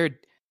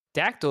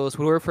 Pterodactyls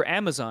would work for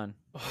Amazon.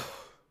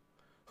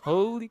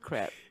 Holy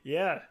crap.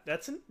 Yeah,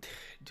 that's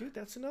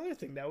another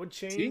thing that would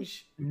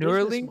change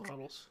Neuralink? business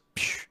models.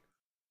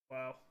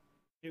 Wow,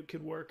 it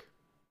could work.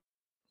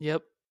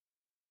 Yep.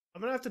 I'm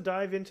gonna have to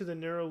dive into the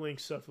Neuralink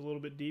stuff a little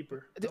bit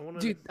deeper.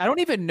 Dude, I don't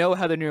even know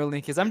how the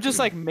Neuralink is. I'm just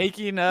like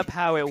making up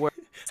how it works.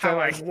 how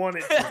I like, want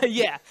it. To.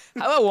 Yeah,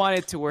 how I want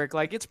it to work.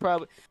 Like it's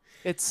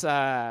it's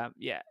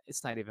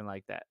not even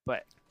like that.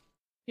 But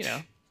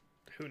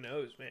Who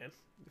knows, man?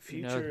 The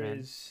Who knows, future man?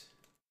 is,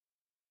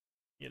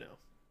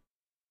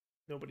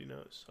 nobody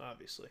knows,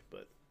 obviously,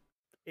 but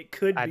it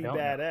could I be don't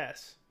know.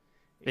 badass.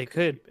 It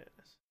could. be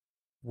badass.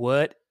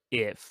 What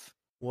if?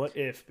 What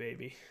if,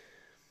 baby?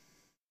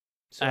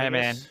 So All right,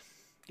 man.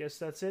 Guess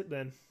that's it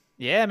then.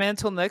 Yeah, man.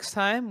 Until next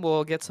time,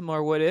 we'll get some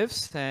more what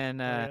ifs, and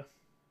Yeah,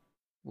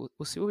 we'll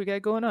see what we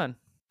got going on.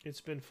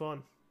 it's been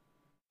fun.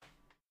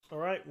 All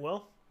right,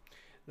 well,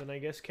 then I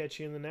guess catch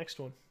you in the next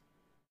one.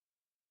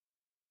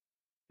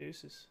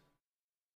 Deuces.